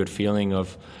 very good feeling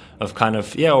of kind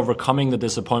of overcoming the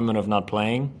disappointment of not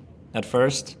playing at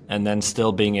first and then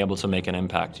still being able to make an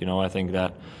impact. I think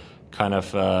that kind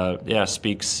of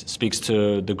speaks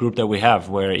to the group that we have,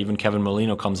 where even Kevin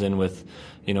Molino comes in with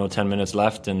 10 minutes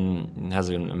left and has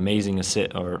an amazing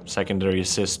assist or secondary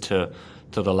assist to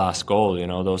the last goal.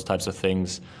 Those types of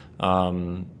things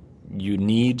you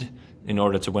need in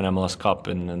order to win MLS Cup,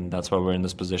 and that's why we're in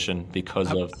this position,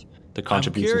 because of the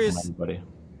contribution from everybody.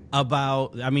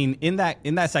 In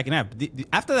that second half,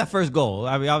 after that first goal,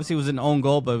 obviously it was an own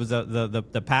goal, but it was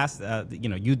the pass.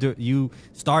 You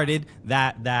started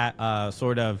that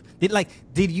sort of.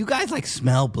 Did you guys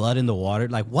smell blood in the water?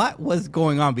 What was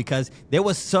going on? Because there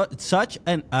was such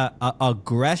an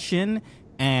aggression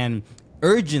and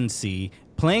urgency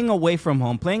playing away from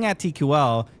home, playing at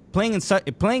TQL,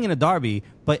 playing in a derby,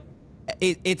 but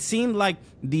it seemed like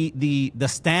the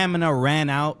stamina ran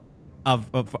out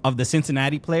of the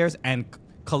Cincinnati players, and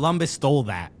Columbus stole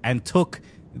that and took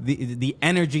the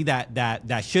energy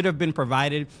that should have been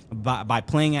provided by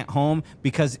playing at home,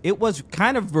 because it was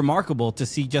kind of remarkable to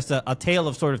see just a tale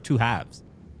of sort of two halves.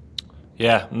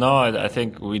 Yeah, no, I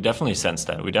think we definitely sensed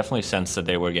that. We definitely sensed that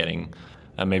they were getting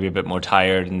maybe a bit more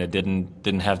tired, and they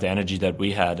didn't have the energy that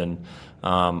we had. And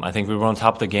I think we were on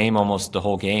top of the game almost the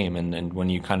whole game. And when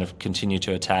you kind of continue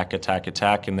to attack,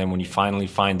 and then when you finally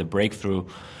find the breakthrough,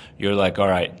 you're like, all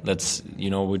right, let's,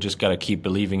 we just got to keep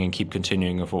believing and keep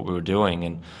continuing with what we were doing.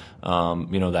 And,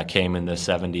 that came in the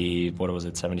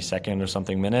 72nd or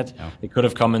something minute. Yeah. It could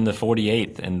have come in the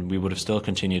 48th, and we would have still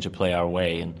continued to play our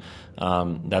way. And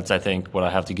that's, I think, what I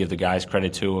have to give the guys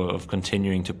credit to, of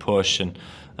continuing to push and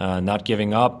not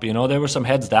giving up. There were some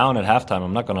heads down at halftime,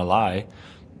 I'm not going to lie.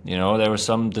 There were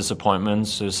some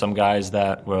disappointments. There's some guys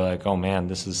that were like, oh man,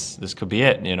 this could be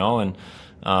it, and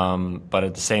but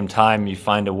at the same time, you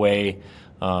find a way.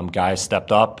 Guys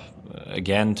stepped up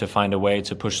again to find a way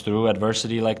to push through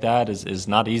adversity like that is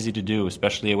not easy to do,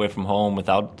 especially away from home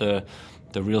without the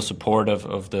real support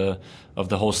of the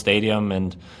whole stadium.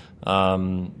 And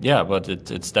but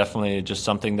it's definitely just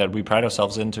something that we pride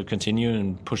ourselves in, to continue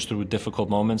and push through difficult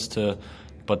moments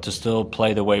but to still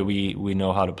play the way we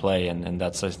know how to play. And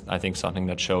that's, I think, something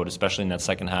that showed, especially in that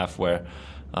second half, where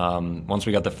once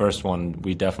we got the first one,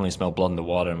 we definitely smelled blood in the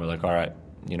water, and we're like, all right,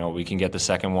 we can get the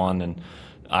second one. And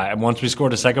once we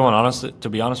scored the second one, to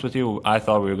be honest with you, I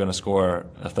thought we were going to score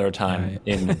a third time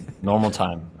in normal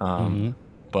time.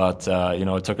 But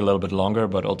it took a little bit longer.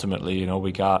 But ultimately,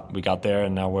 we got there,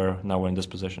 and now we're in this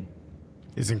position.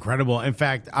 It's incredible. In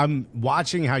fact, I'm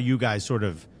watching how you guys sort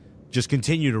of just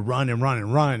continue to run and run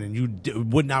and run, and you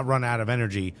would not run out of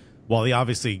energy. While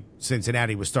obviously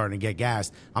Cincinnati was starting to get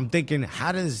gassed. I'm thinking,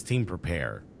 how does this team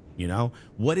prepare?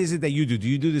 What is it that you do? Do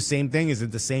you do the same thing? Is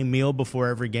it the same meal before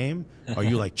every game? Are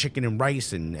you like chicken and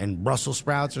rice and Brussels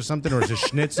sprouts or something? Or is it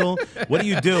schnitzel? What do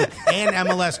you do? And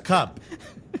MLS Cup,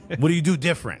 what do you do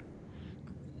different?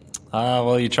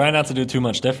 Well, you try not to do too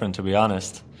much different, to be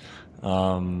honest.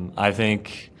 I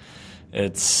think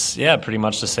it's, pretty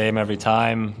much the same every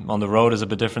time. On the road is a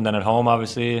bit different than at home,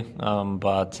 obviously.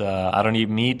 But I don't eat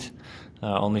meat,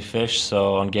 only fish.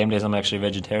 So on game days, I'm actually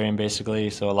vegetarian, basically.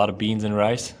 So a lot of beans and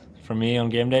rice for me on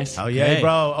game days. Oh, yeah,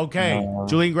 bro. Okay.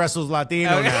 Julian Gressel's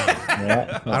Latino now.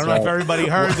 Yeah, I don't know if everybody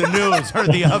heard the news,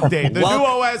 heard the update. The new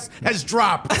OS has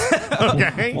dropped.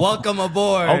 Okay. Welcome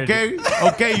aboard. Okay,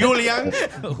 Julian.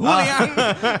 Julian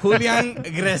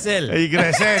Gressel. Hey,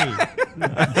 Gressel.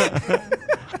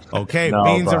 Okay, no,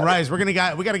 beans and rice. We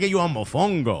got to get you on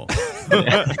mofongo.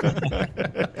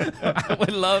 I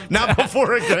would love Not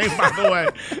before a game, by the way.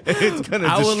 It's going to destroy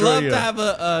I would love you. to have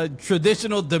a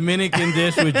traditional Dominican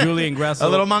dish with Julian Gressel. A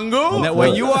little mango? That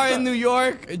when you are in New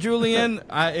York, Julian,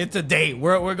 it's a date.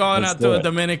 We're going out to a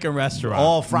Dominican restaurant.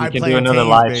 All fried We can do plantains, another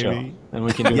live baby. show. And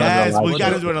we can do Yes, another we live got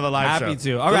to show. do another live show. Happy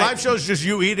to. The All right. live show is just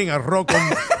you eating arroz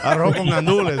con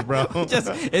gandules, bro.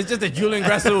 It's just a Julian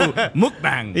Gressel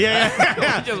mukbang. Yeah.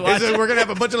 Just watch We're going to have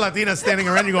a bunch of Latinas standing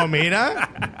around. You go, mira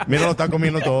lo está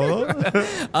comiendo todo.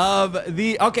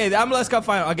 The MLS Cup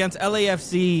Final against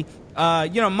LAFC.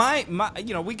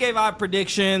 We gave our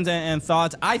predictions and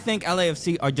thoughts. I think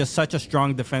LAFC are just such a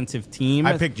strong defensive team.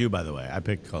 I picked you, by the way. I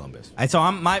picked Columbus. And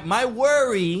so my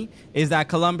worry is that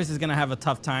Columbus is going to have a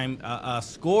tough time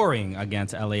scoring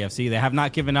against LAFC. They have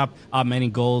not given up many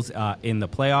goals in the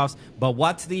playoffs. But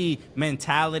what's the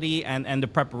mentality and the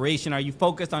preparation? Are you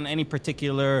focused on any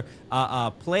particular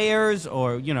players?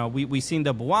 Or, we've seen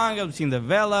the Buanga, we've seen the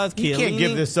Velas. You can't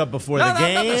give this up before no, the that's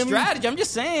game. not the strategy. I'm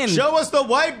just saying. Show us the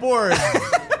whiteboard.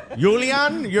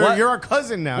 Julian, you're our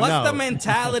cousin now. What's the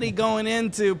mentality going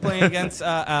into playing against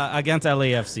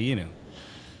LAFC?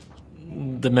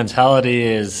 The mentality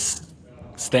is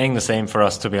staying the same for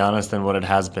us, to be honest, than what it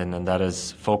has been, and that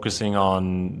is focusing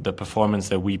on the performance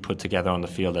that we put together on the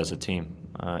field as a team.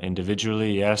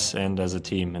 Individually, yes, and as a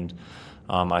team. And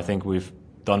I think we've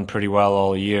done pretty well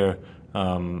all year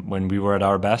when we were at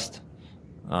our best.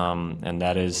 And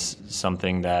that is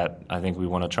something that I think we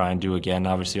want to try and do again,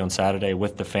 obviously, on Saturday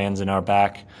with the fans in our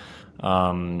back.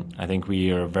 I think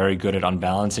we are very good at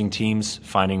unbalancing teams,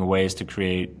 finding ways to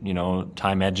create,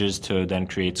 time edges to then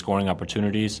create scoring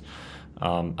opportunities.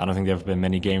 I don't think there have been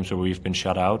many games where we've been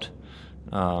shut out.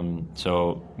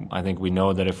 So I think we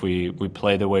know that if we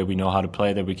play the way we know how to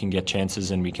play, that we can get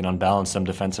chances and we can unbalance them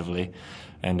defensively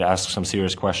and ask some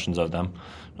serious questions of them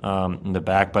in the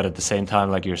back. But at the same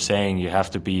time, like you're saying, you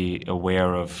have to be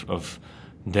aware of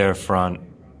their front,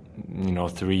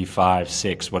 3, 5,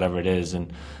 6, whatever it is.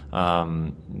 And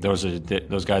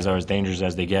those guys are as dangerous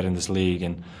as they get in this league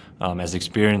and as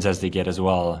experienced as they get as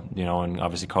well. And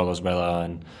obviously Carlos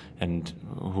Vela and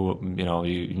who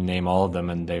you name all of them,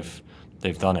 and they've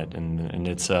done it. And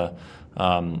it's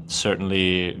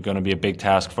certainly going to be a big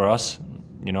task for us,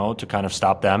 to kind of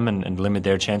stop them and limit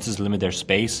their chances, limit their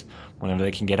space. Whenever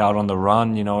they can get out on the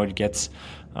run, it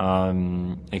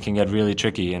can get really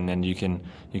tricky, and then you can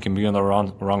be on the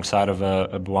wrong side of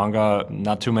a Buanga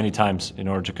not too many times in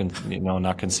order to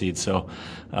not concede. So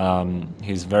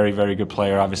he's a very, very good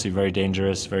player, obviously very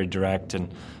dangerous, very direct,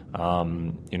 and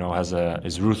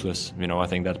is ruthless. I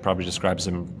think that probably describes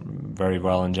him very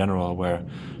well in general, where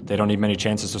they don't need many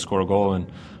chances to score a goal.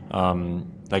 And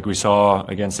like we saw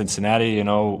against Cincinnati,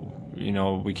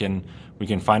 we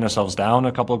can find ourselves down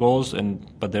a couple of goals,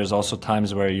 but there's also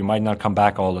times where you might not come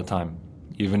back all the time,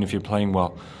 even if you're playing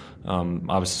well.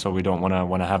 Obviously, so we don't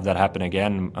want to have that happen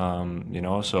again.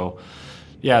 So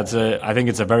yeah, I think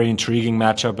it's a very intriguing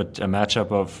matchup, but a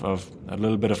matchup of a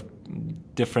little bit of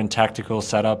different tactical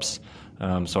setups.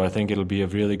 So I think it'll be a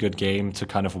really good game to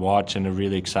kind of watch, and a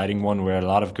really exciting one where a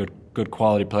lot of good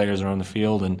quality players are on the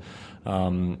field, and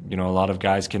a lot of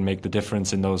guys can make the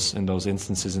difference in those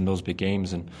instances, in those big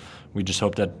games. And we just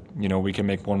hope that we can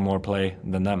make one more play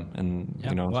than them. And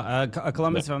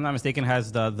Columbus, if I'm not mistaken,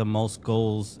 has the most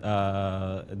goals,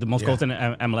 goals in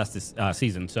MLS this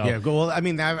season. So yeah, well, I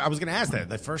mean, I was going to ask that.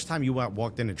 The first time you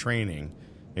walked into training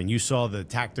and you saw the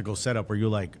tactical setup, were you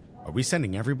like, are we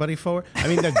sending everybody forward? I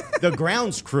mean, the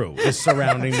grounds crew is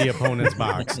surrounding the opponent's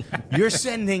box. You're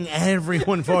sending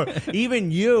everyone forward.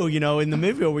 Even you, in the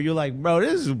midfield, where you're like, bro,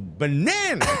 this is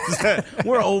bananas.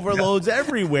 We're overloads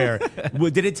everywhere.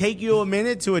 Did it take you a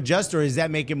minute to adjust, or does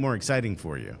that make it more exciting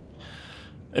for you?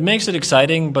 It makes it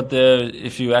exciting, but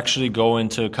if you actually go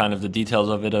into kind of the details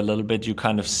of it a little bit, you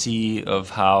kind of see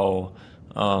of how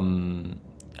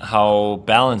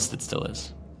balanced it still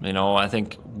is. I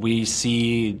think we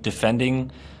see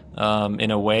defending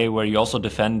in a way where you also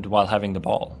defend while having the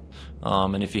ball.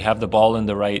 And if you have the ball in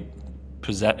the right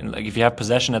if you have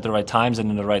possession at the right times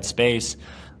and in the right space,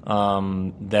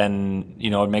 then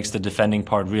it makes the defending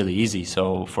part really easy.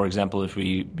 So, for example, if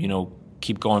we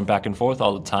keep going back and forth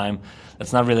all the time,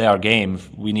 that's not really our game.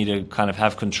 We need to kind of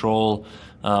have control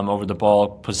over the ball,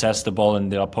 possess the ball in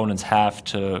the opponent's half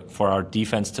for our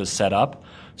defense to set up,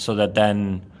 so that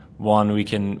then we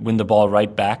can win the ball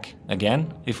right back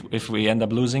again if we end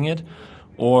up losing it,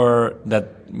 or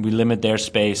that we limit their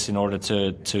space in order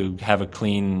to have a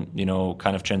clean,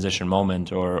 kind of transition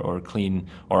moment, or clean,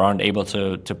 or aren't able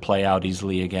to play out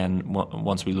easily again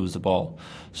once we lose the ball.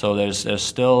 So there's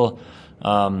still,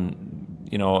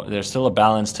 there's still a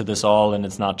balance to this all, and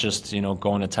it's not just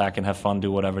go and attack and have fun,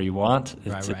 do whatever you want.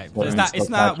 Right. It's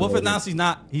not. Wilfried Nancy's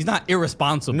he's not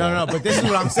irresponsible. No. But this is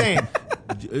what I'm saying.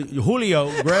 Julio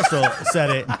Gressel said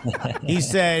it. He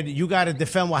said, you got to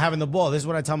defend while having the ball. This is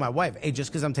what I tell my wife. Hey,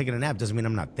 just because I'm taking a nap doesn't mean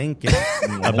I'm not thinking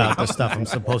about the stuff I'm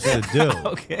supposed to do.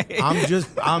 Okay. You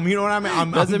know what I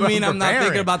mean? Doesn't mean I'm not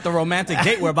thinking about the romantic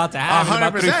date we're about to have in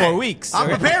about 3-4 weeks. I'm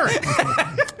preparing.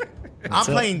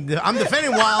 I'm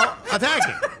defending while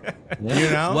attacking.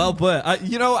 Well put.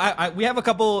 We have a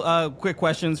couple quick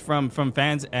questions from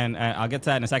fans, and I'll get to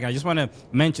that in a second. I just want to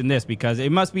mention this because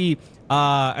it must be,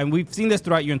 and we've seen this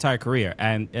throughout your entire career,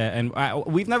 and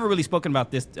we've never really spoken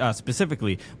about this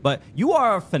specifically, but you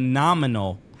are a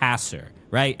phenomenal passer.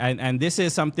 Right, and this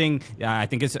is something I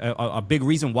think is a big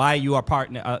reason why you are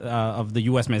part of the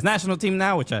U.S. men's national team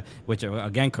now. Which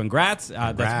again, congrats.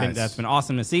 That's been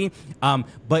awesome to see.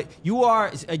 But you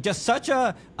are just such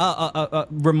a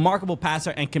remarkable passer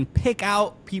and can pick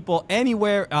out people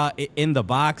anywhere in the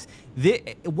box.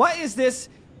 What is this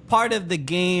part of the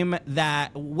game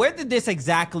where did this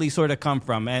exactly sort of come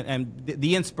from, and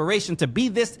the inspiration to be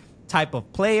this type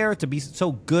of player, to be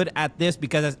so good at this?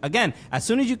 Because as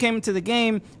soon as you came into the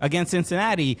game against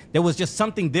Cincinnati, there was just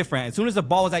something different. As soon as the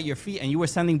ball was at your feet and you were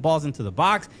sending balls into the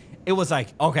box, it was like,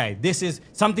 okay,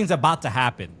 something's about to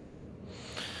happen.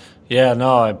 Yeah,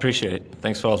 no, I appreciate it.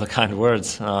 Thanks for all the kind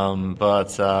words.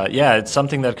 It's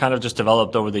something that kind of just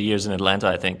developed over the years in Atlanta,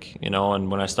 I think. And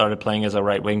when I started playing as a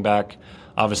right wing back,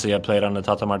 obviously I played under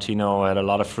Tata Martino. I had a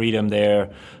lot of freedom there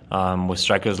with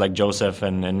strikers like Joseph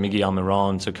and Miguel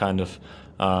Almiron to kind of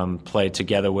play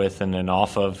together with and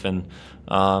off of. And,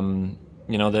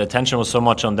 the attention was so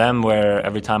much on them where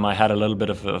every time I had a little bit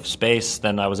of space,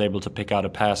 then I was able to pick out a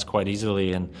pass quite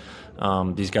easily. And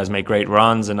these guys make great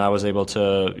runs, and I was able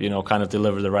to, kind of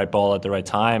deliver the right ball at the right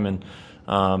time. And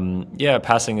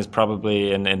passing is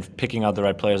probably, and picking out the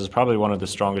right players is probably one of the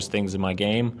strongest things in my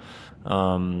game.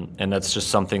 And that's just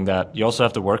something that you also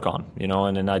have to work on,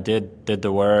 and then I did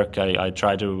the work. I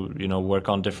tried to, work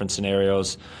on different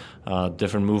scenarios,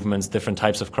 different movements, different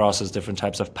types of crosses, different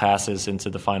types of passes into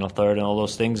the final third and all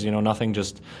those things. Nothing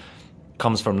just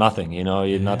comes from nothing.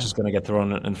 You're not just going to get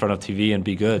thrown in front of TV and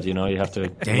be good. You have to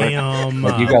work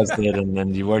like you guys did, and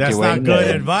then you work your way in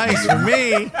there. That's not good advice for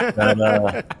me.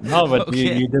 But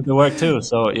you did the work too.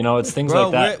 So, it's things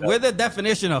like that. We're the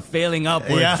definition of failing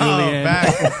upwards, Julian.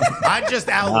 I just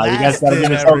outlasted you guys got to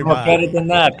give yourself more credit than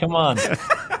that. Come on.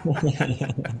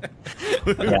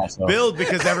 Build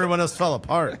because everyone else fell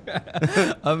apart.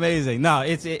 Amazing. No,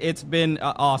 it's been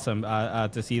awesome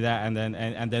to see that,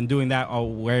 and then doing that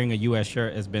wearing a U.S.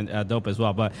 shirt has been dope as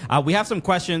well. But we have some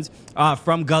questions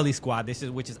from Gully Squad.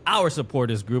 Which is our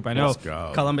supporters group. I know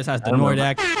Columbus has the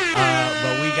Nordex,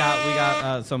 but we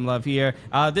got some love here.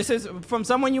 This is from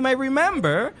someone you may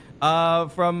remember.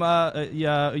 From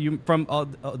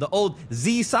the old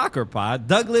Z Soccer Pod,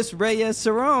 Douglas Reyes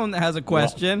Cerrone has a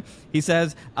question. He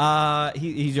says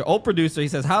he's your old producer. He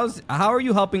says, how are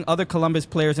you helping other Columbus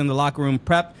players in the locker room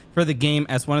prep for the game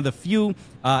as one of the few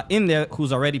in there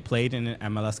who's already played in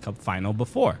an MLS Cup Final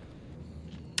before?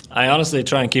 I honestly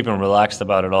try and keep them relaxed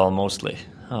about it all mostly.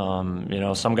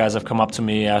 Some guys have come up to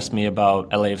me, asked me about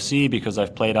LAFC because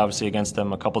I've played obviously against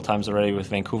them a couple times already with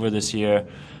Vancouver this year.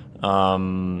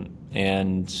 Some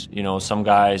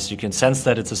guys, you can sense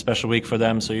that it's a special week for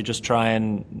them, so you just try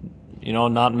and,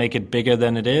 not make it bigger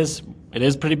than it is. It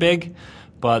is pretty big,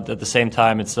 but at the same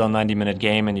time, it's still a 90-minute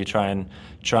game, and you try and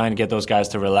get those guys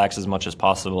to relax as much as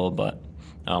possible. But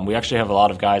we actually have a lot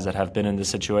of guys that have been in this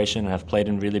situation and have played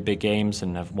in really big games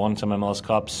and have won some MLS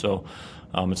Cups, so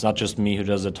it's not just me who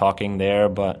does the talking there,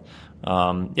 but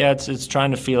it's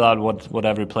trying to feel out what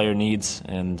every player needs,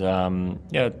 and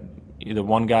either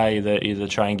one guy either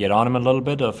try and get on him a little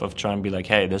bit of try and be like,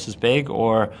 hey, this is big,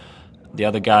 or the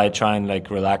other guy try and like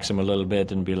relax him a little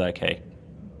bit and be like, hey,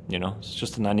 it's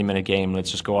just a 90-minute game.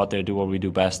 Let's just go out there, do what we do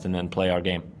best, and then play our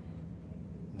game.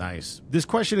 Nice. This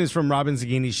question is from Robin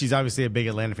Zaghini. She's obviously a big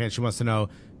Atlanta fan. She wants to know,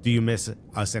 do you miss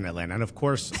us in Atlanta? And of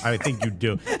course, I think you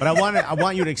do. But I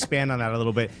want you to expand on that a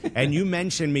little bit. And you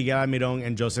mentioned Miguel Almiron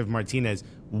and Joseph Martinez.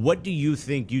 What do you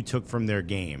think you took from their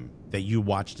game that you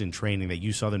watched in training, that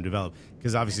you saw them develop?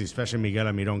 Because obviously, especially Miguel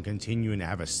Almiron continuing to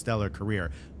have a stellar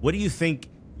career. What do you think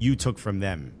you took from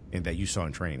them and that you saw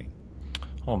in training?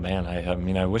 Oh, man,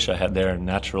 I wish I had their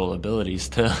natural abilities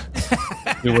to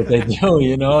do what they do,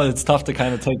 It's tough to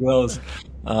kind of take those.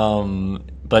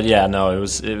 But yeah, no, it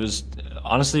was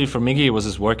honestly, for Miggy, it was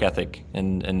his work ethic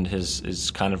and his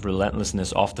kind of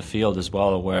relentlessness off the field as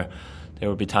well, where there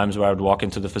would be times where I would walk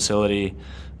into the facility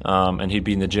and he'd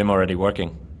be in the gym already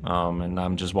working. and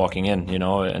I'm just walking in, you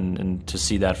know, and to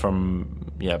see that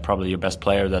from probably your best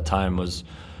player at that time was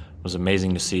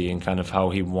amazing to see, and kind of how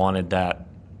he wanted that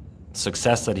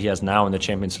success that he has now in the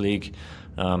Champions League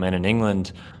and in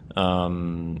England.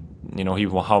 You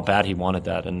know, how bad he wanted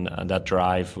that, and that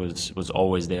drive was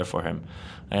always there for him.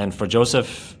 And for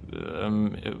Joseph,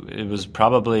 it was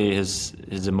probably his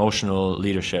emotional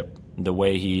leadership, the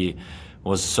way he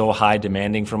was so high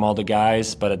demanding from all the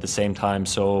guys, but at the same time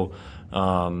so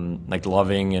like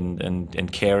loving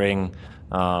and caring.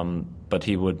 But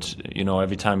he would, you know,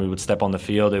 every time he would step on the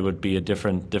field, it would be a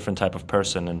different type of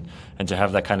person, and to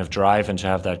have that kind of drive and to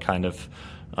have that kind of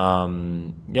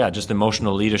just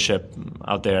emotional leadership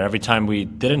out there. Every time we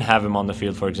didn't have him on the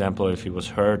field, for example, if he was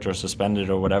hurt or suspended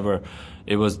or whatever,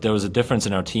 there was a difference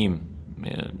in our team,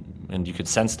 and you could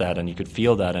sense that and you could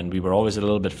feel that, and we were always a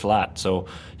little bit flat. So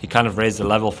he kind of raised the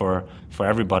level for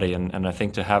everybody, and I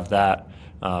think to have that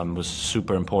was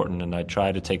super important, and I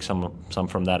try to take some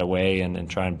from that away and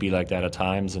try and be like that at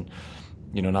times, and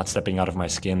you know, not stepping out of my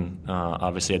skin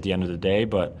obviously at the end of the day,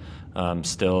 but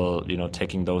still, you know,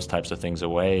 taking those types of things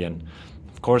away. And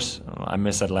of course I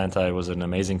miss Atlanta. It was an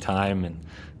amazing time, and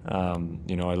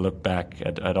you know, I look back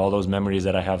at all those memories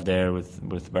that I have there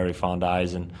with very fond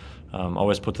eyes, and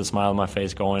always put the smile on my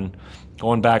face going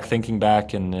back, thinking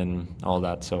back, and all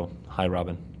that. So hi,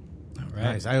 Robin. Right.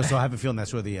 Nice. I also have a feeling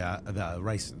that's where the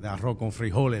rice, the arroz con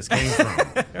frijoles came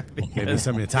from. Maybe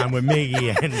some of the time with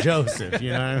Miggy and Joseph.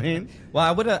 You know what I mean?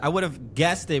 Well, I would have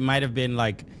guessed it might have been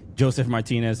like Joseph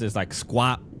Martinez's like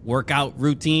squat workout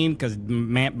routine, because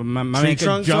my man could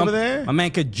jump over there. My man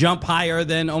could jump higher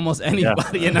than almost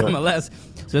anybody in MLS.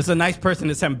 So it's a nice person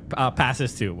to send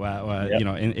passes to, you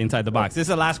know, inside the box. This is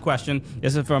the last question.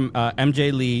 This is from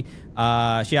MJ Lee.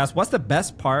 She asked, "What's the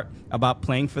best part about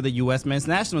playing for the U.S. men's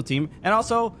national team, and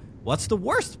also what's the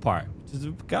worst part?" Which is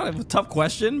kind of a tough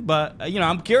question, but you know,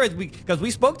 I'm curious because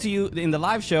we spoke to you in the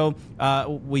live show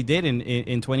we did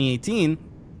in 2018.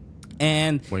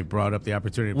 And we brought up the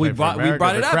opportunity to we play for America. We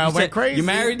brought it up. Crowd went crazy. You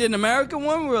married an American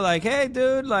woman? We were like, hey,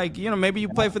 dude, like, you know, maybe you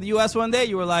play for the U.S. one day.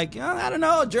 You were like, oh, I don't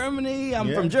know, Germany.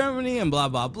 I'm from Germany and blah,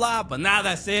 blah, blah. But now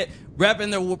that's it.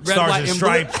 Repping the red, Stars white, and and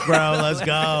stripes, blue. bro. Let's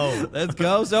go. Let's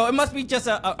go. So it must be just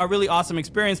a really awesome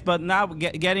experience. But now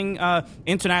getting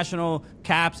international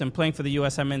caps and playing for the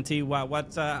USMNT,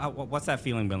 what's that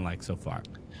feeling been like so far?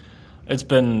 It's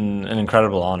been an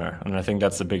incredible honor. And I think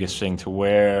that's the biggest thing, to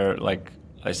wear, like,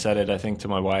 I said it, I think, to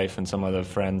my wife and some other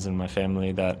friends in my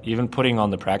family, that even putting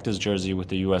on the practice jersey with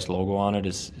the U.S. logo on it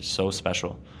is so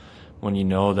special. When you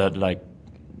know that, like,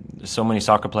 so many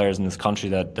soccer players in this country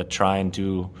that try and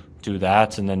do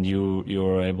that, and then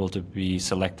you're able to be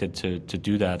selected to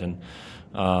do that. And,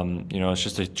 you know, it's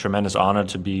just a tremendous honor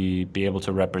to be able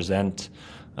to represent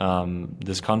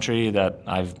this country that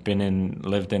I've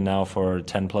lived in now for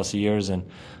 10 plus years, and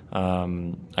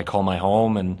I call my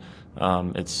home. And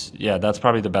that's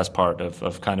probably the best part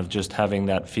of kind of just having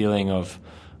that feeling of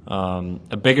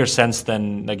a bigger sense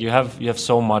than, like, you have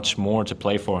so much more to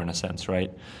play for, in a sense,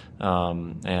 right? You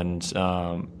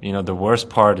know, the worst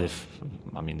part,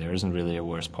 there isn't really a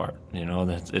worst part, you know,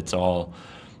 that it's all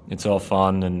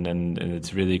fun and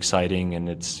it's really exciting, and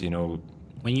it's, you know,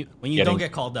 when you don't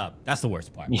get called up, that's the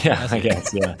worst part. Yeah, I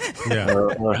guess, yeah. Yeah.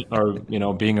 Or you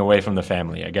know, being away from the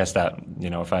family. I guess that, you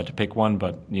know, if I had to pick one,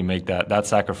 but you make that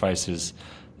sacrifice is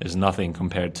nothing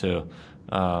compared to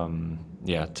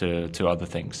to other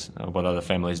things, what other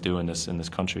families do in this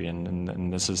country,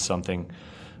 and this is something.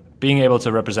 Being able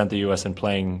to represent the U.S. and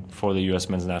playing for the U.S.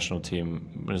 men's national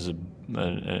team is a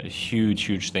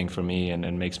huge thing for me,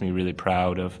 and makes me really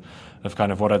proud of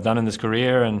kind of what I've done in this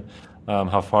career, and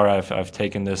how far I've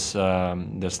taken this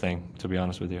thing, to be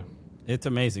honest with you. It's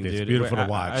amazing, dude. It's beautiful to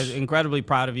watch. I'm incredibly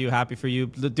proud of you. Happy for you.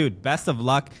 Dude, best of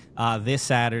luck this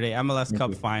Saturday. MLS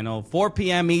Cup Final, 4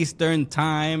 p.m. Eastern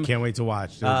time. Can't wait to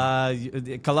watch.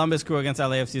 Columbus Crew against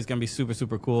LAFC is going to be super,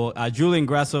 super cool. Julian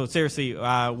Gressel, seriously.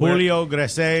 Julio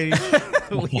Gressel.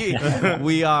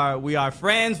 we are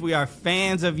friends. We are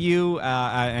fans of you.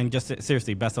 And just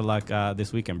seriously, best of luck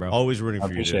this weekend, bro. Always rooting for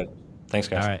you. Appreciate it. Thanks,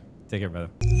 guys. All right. Take care, brother.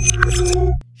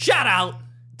 Shout out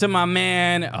to my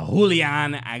man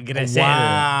Julian Gressel.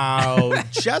 Wow.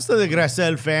 Shouts to the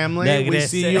Gressel family. We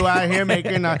see you out here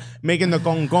making the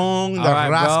gong, the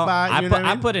raspa.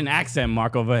 I put an accent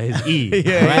mark over his E.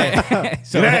 Yeah. Right?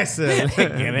 So, Gressel.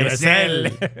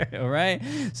 All right.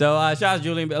 So shout out to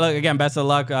Julian. Look, again, best of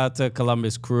luck to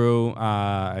Columbus Crew.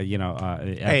 At the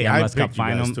MLS Cup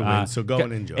Final. To win, so go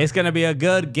and enjoy. It's going to be a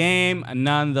good game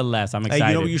nonetheless. I'm excited. Hey,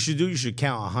 you know what you should do? You should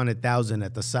count 100,000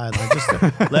 at the sideline just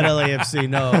to let LAFC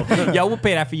know Yo, we'll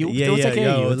pay that for you. Yeah, We'll yeah, take care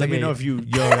of you. yo, We'll let take me care know of if you,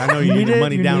 I know you need the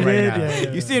money down right now.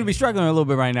 Yeah. You seem to be struggling a little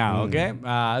bit right now, okay?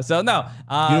 So no.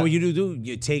 You know what you do?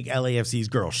 You take LAFC's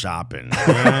girl shopping.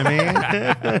 You know what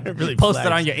I mean? Really Post it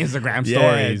flex. on your Instagram Yeah,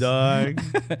 stories. dog.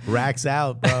 Racks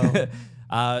out, bro.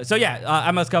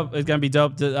 MLS Cup is going to be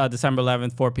dope December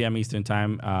 11th, 4 p.m. Eastern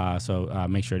time. So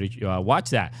make sure to watch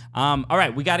that. All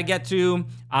right, we got to get to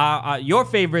your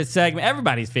favorite segment,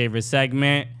 everybody's favorite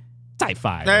segment, Type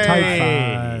 5. Hey. Type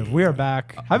 5. We are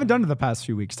back. I haven't done it the past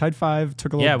few weeks. Type 5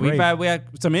 took a little break. we had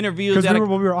some interviews. Because we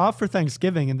were off for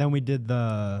Thanksgiving, and then we did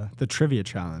the trivia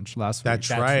challenge last week.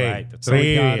 That's right. That's So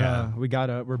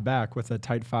we're back with a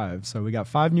Type 5. So we got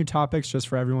 5 new topics just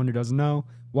for everyone who doesn't know.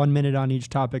 1 minute on each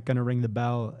topic, gonna ring the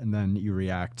bell, and then you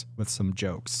react with some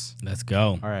jokes. Let's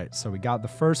go. All right, so we got the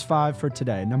first 5 for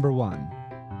today. Number 1,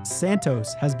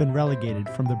 Santos has been relegated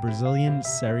from the Brazilian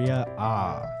Serie A.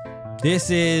 This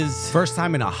is First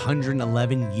time in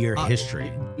 111-year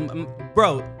history.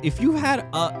 bro, if you had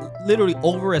literally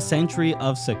over a century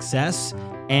of success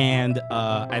and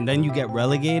then you get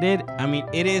relegated, I mean,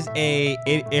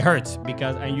 it hurts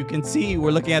because, and you can see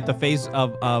we're looking at the face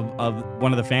of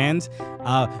one of the fans.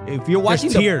 If you're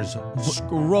watching tears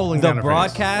rolling down the her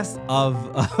broadcast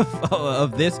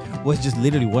of this was just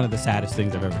literally one of the saddest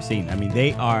things I've ever seen. I mean,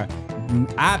 they are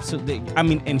absolutely,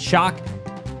 in shock,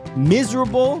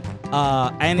 miserable.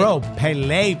 And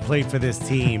Pele played for this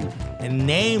team, and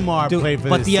Neymar played for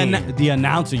this team. But the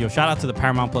announcer, shout out to the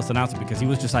Paramount Plus announcer, because he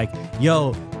was just like,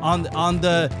 yo, on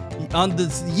the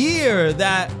year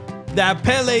that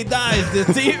Pele dies, the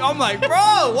team. I'm like, bro,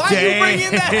 why are you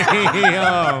bringing that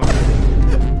up?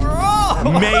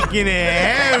 Bro, making it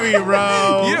heavy,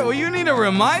 bro. You need to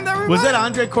remind everybody. Was that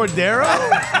Andre Cordero?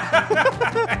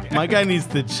 My guy needs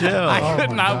to chill. I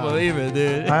could not believe it,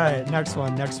 dude. All right, next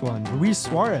one. Luis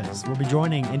Suarez will be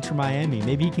joining Inter Miami.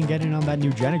 Maybe he can get in on that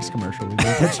new Genix commercial we've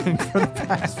been pitching for the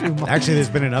past few months. Actually, there's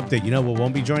been an update. You know what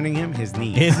won't be joining him? His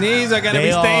knees. His knees are going to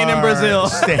be staying in Brazil.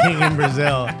 Staying in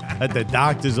Brazil at the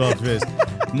doctor's office.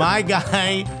 My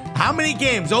guy, how many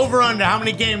games? Over under, how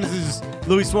many games is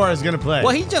Luis Suarez going to play?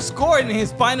 Well, he just scored in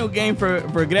his final game for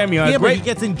Grêmio. Yeah, but he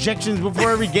gets injections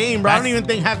before every game, bro. I don't even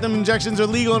think half them injections are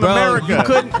legal in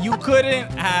America. You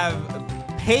couldn't have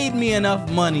paid me enough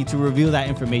money to reveal that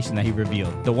information that he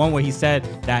revealed. The one where he said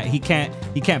that he can't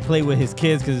play with his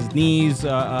kids because his knees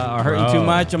are hurting too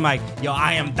much. I'm like, yo,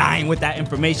 I am dying with that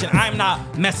information. I'm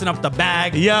not messing up the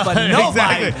bag. Yeah, but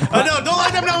nobody. Exactly. No, don't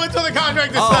let them know until the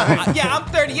contract is signed. Yeah, I'm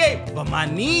 38, but my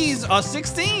knees are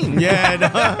 16. Yeah, no.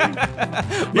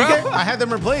 I had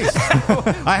them replaced.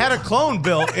 I had a clone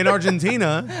built in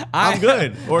Argentina. I'm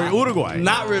good. Or Uruguay.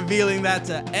 Not revealing that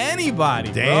to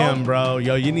anybody. Damn, bro.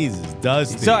 Yo, your knees is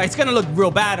dusty. So it's gonna look real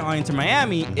bad on Inter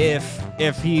Miami if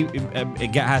he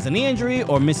has a knee injury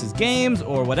or misses games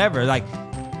or whatever. Like,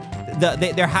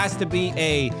 there has to be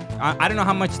I don't know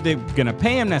how much they're gonna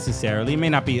pay him necessarily. It may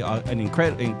not be an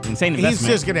insane investment. He's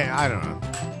just gonna, I don't know.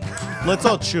 Let's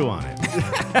all chew on it.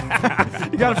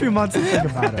 You got a few months to think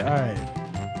about it. All right.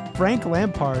 Frank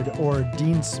Lampard or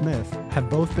Dean Smith have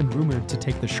both been rumored to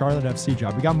take the Charlotte FC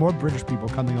job. We got more British people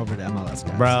coming over to MLS,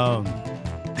 guys. Bro.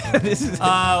 This is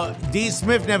Dean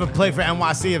Smith never played for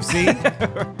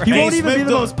NYCFC. He won't even be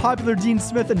the most popular Dean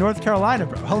Smith in North Carolina,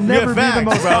 bro. He'll never be the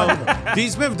most popular. Dean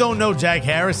Smith don't know Jack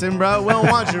Harrison, bro. We don't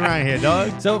want you around here,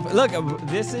 dog. So look,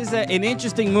 this is an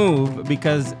interesting move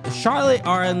because Charlotte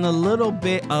are in a little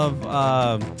bit of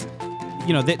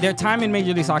their time in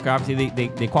Major League Soccer. Obviously,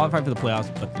 they qualified for the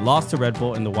playoffs, but lost to Red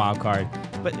Bull in the wild card.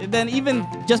 But then even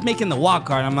just making the wild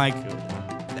card, I'm like,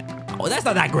 oh, that's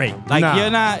not that great. Like,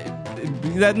 you're not.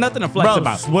 There's nothing to flex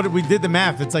about. What we did the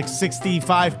math. It's like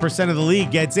 65% of the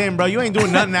league gets in, bro. You ain't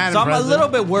doing nothing that So impressive. I'm a little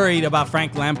bit worried about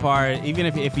Frank Lampard, even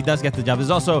if he does get the job. There's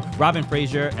also Robin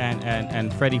Fraser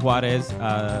and Freddie Juarez,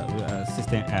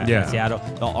 assistant at Seattle.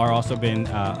 They'll are also been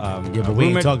but we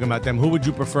ain't talking about them. Who would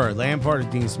you prefer, Lampard or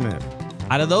Dean Smith?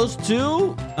 Out of those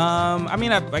two,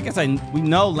 I guess we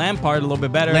know Lampard a little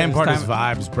bit better. Lampard is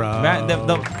vibes, bro.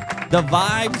 The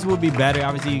vibes would be better,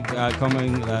 obviously,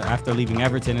 coming after leaving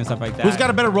Everton and stuff like that. Who's got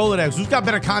a better Rolodex? Who's got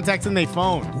better contacts in their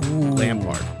phone? Ooh.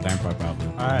 Lampard probably.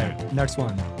 All right, next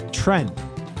one. Trent.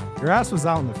 Your ass was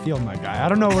out in the field, my guy. I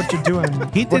don't know what you're doing.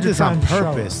 He did this on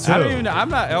purpose, too. I don't even know.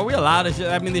 Are we allowed to show?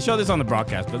 I mean, they show this on the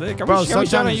broadcast, but can we show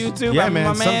it on YouTube? Yeah,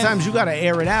 man. Sometimes you got to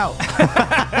air it out.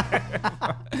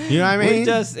 You know what I mean?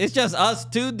 It's just us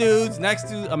two dudes next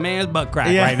to a man's butt crack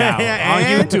right now on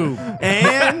YouTube.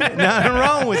 And nothing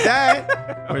wrong with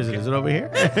that. Where is it? Is it over here?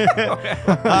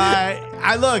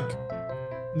 I look,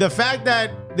 the fact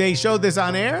that they showed this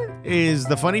on air is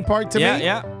the funny part to me.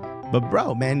 Yeah. But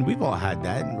bro, man, we've all had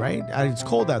that, right? It's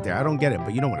cold out there. I don't get it,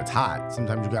 but you know when it's hot,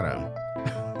 sometimes you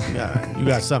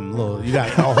got something little. You got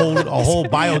a whole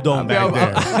biodome back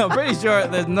there. I'm pretty sure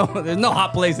there's no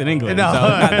hot place in England. No,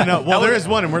 so no. Well, there is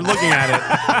one, and we're looking at it.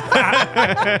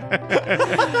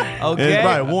 Okay, it's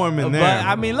probably warm in there. But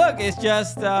I mean, look, it's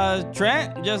just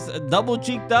Trent, just double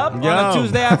cheeked up on a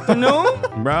Tuesday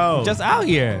afternoon, bro. Just out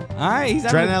here. All right, he's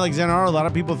Trent Alexander-Arnold. A lot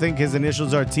of people think his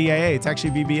initials are TAA. It's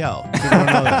actually BBL. People don't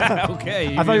know that.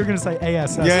 Okay, I thought you were gonna say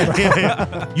ASS. Yeah.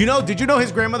 Did you know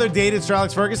his grandmother dated Sir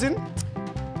Alex Ferguson?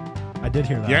 I did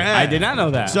hear that. Yeah, I did not know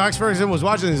that. Sir Alex Ferguson was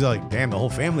watching this. He's like, damn, the whole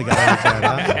family got out of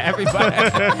that. Huh?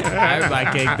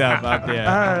 Everybody caked up out there.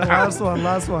 All right,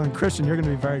 last one. Christian, you're going to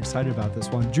be very excited about this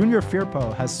one. Junior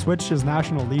Firpo has switched his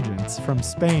national allegiance from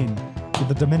Spain to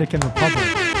the Dominican Republic.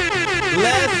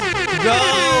 Let's go.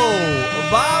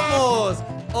 Vamos.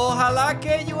 Ojalá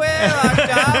que llueva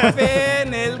café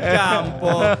en el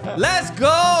campo. Let's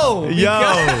go.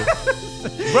 Yo.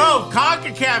 Bro,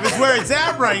 CONCACAF is where it's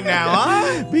at right now,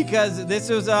 huh? Because this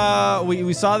was,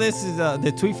 we saw this is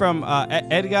the tweet from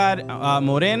Edgar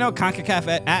Moreno,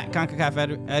 CONCACAF at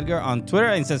CONCACAF Edgar on Twitter,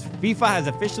 and it says FIFA has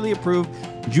officially approved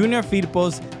Junior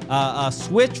Firpo's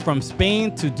switch from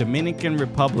Spain to Dominican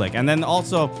Republic. And then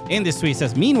also in this tweet it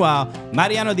says, meanwhile,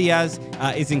 Mariano Diaz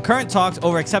is in current talks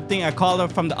over accepting a call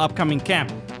from the upcoming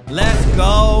camp. Let's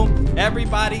go.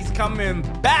 Everybody's coming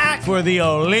back. For the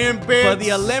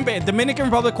Olympics. Dominican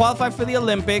Republic qualified for the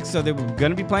Olympics, so they were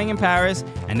going to be playing in Paris.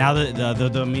 And now the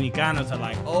Dominicanos are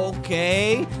like,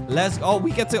 okay, let's go.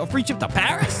 We get to a free trip to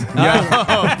Paris?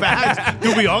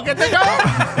 Do we all get to go?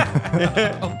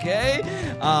 Okay.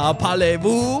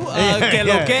 Parlez-vous? Que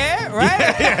lo que,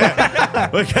 right?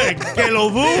 Okay. Que lo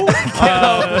vous?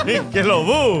 Que lo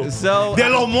vous? So, de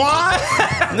lo moi?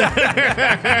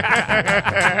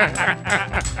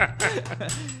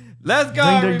 Let's go,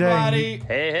 ding, ding, everybody. ding.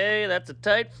 Hey, that's a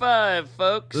tight 5,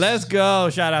 folks. Let's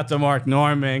go. Shout out to Mark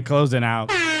Norman closing out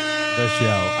the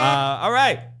show. All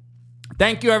right.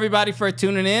 Thank you, everybody, for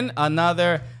tuning in.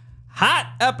 Another hot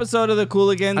episode of the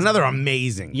Cooligans. Another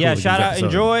amazing. Yeah, Cooligans shout out. episode.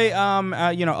 Enjoy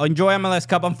MLS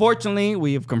Cup. Unfortunately,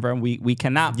 we have confirmed we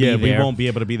cannot be there. Yeah, we won't be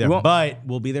able to be there, but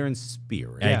we'll be there in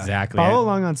spirit. Yeah. Exactly. Follow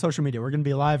along on social media. We're going to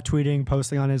be live tweeting,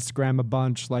 posting on Instagram a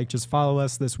bunch. Just follow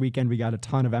us this weekend. We got a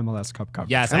ton of MLS Cup coverage.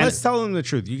 Yes, And let's tell them the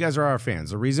truth. You guys are our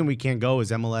fans. The reason we can't go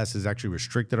is MLS has actually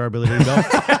restricted our ability to go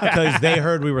because they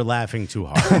heard we were laughing too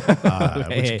hard,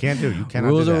 which you can't do. You cannot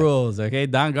rules do that. are rules. Okay,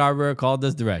 Don Garber called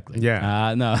us directly.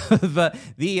 Yeah. No, but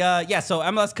so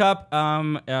MLS Cup.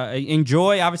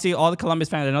 Enjoy. Obviously, all the Columbus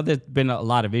fans. I know there's been a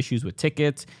lot of issues with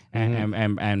tickets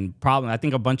and problems. I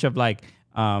think a bunch of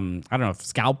I don't know if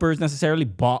scalpers necessarily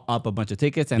bought up a bunch of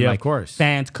tickets and of course.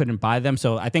 fans couldn't buy them.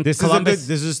 So I think This Columbus.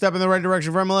 is a step in the right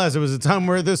direction for MLS. It was a time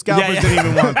where the scalpers didn't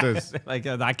even want this. I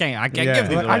can't give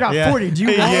these away. I got 40. Do you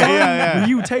want one? Yeah. Will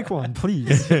you take one,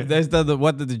 please? There's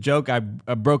the joke. I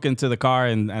broke into the car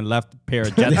and left a pair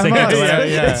of jet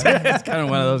tickets. It's kind of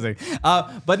one of those things.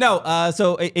 But no.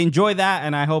 So enjoy that,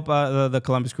 and I hope the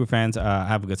Columbus Crew fans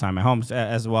have a good time at home,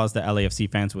 as well as the LAFC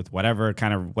fans with whatever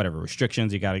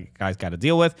restrictions you guys got to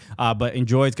deal with. But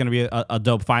enjoy. It's going to be a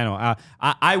dope final.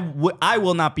 I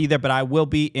will not be there, but I will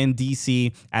be in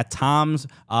DC at Tom's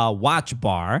Watch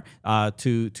Bar for a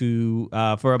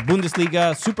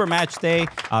Bundesliga Super Match Day.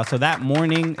 So that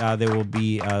morning there will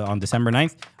be on December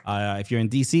 9th. If you're in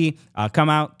DC, come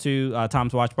out to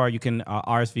Tom's Watch Bar. You can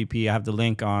RSVP. I have the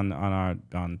link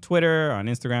on Twitter, on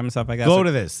Instagram, and stuff like that. Go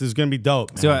to this. This is gonna be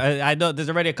dope. So I know there's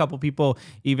already a couple people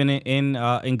even in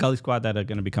Gully Squad that are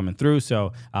going to be coming through.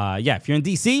 So if you're in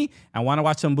DC and want to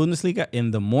watch some Bundesliga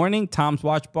in the morning, Tom's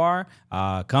Watch Bar,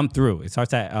 come through. It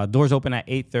starts at doors open at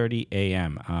 8:30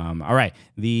 a.m. All right.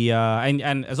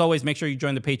 And as always, make sure you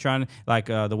join the Patreon.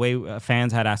 The way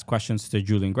fans had asked questions to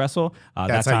Julian Gressel.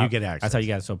 That's how you get access. That's how you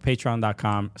get it. So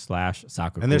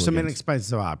patreon.com/soccer. And there's some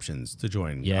inexpensive options to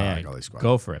join Gully Squad.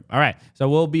 Go for it. All right. So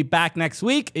we'll be back next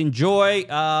week. Enjoy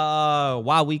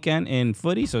Wild Weekend in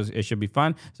footy. So it should be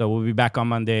fun. So we'll be back on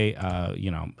Monday,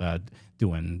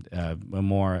 doing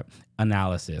more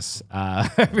analysis.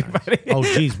 Everybody. Oh,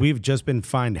 geez. We've just been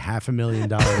fined $500,000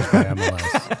 by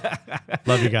MLS.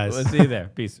 Love you guys. We'll see you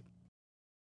there. Peace.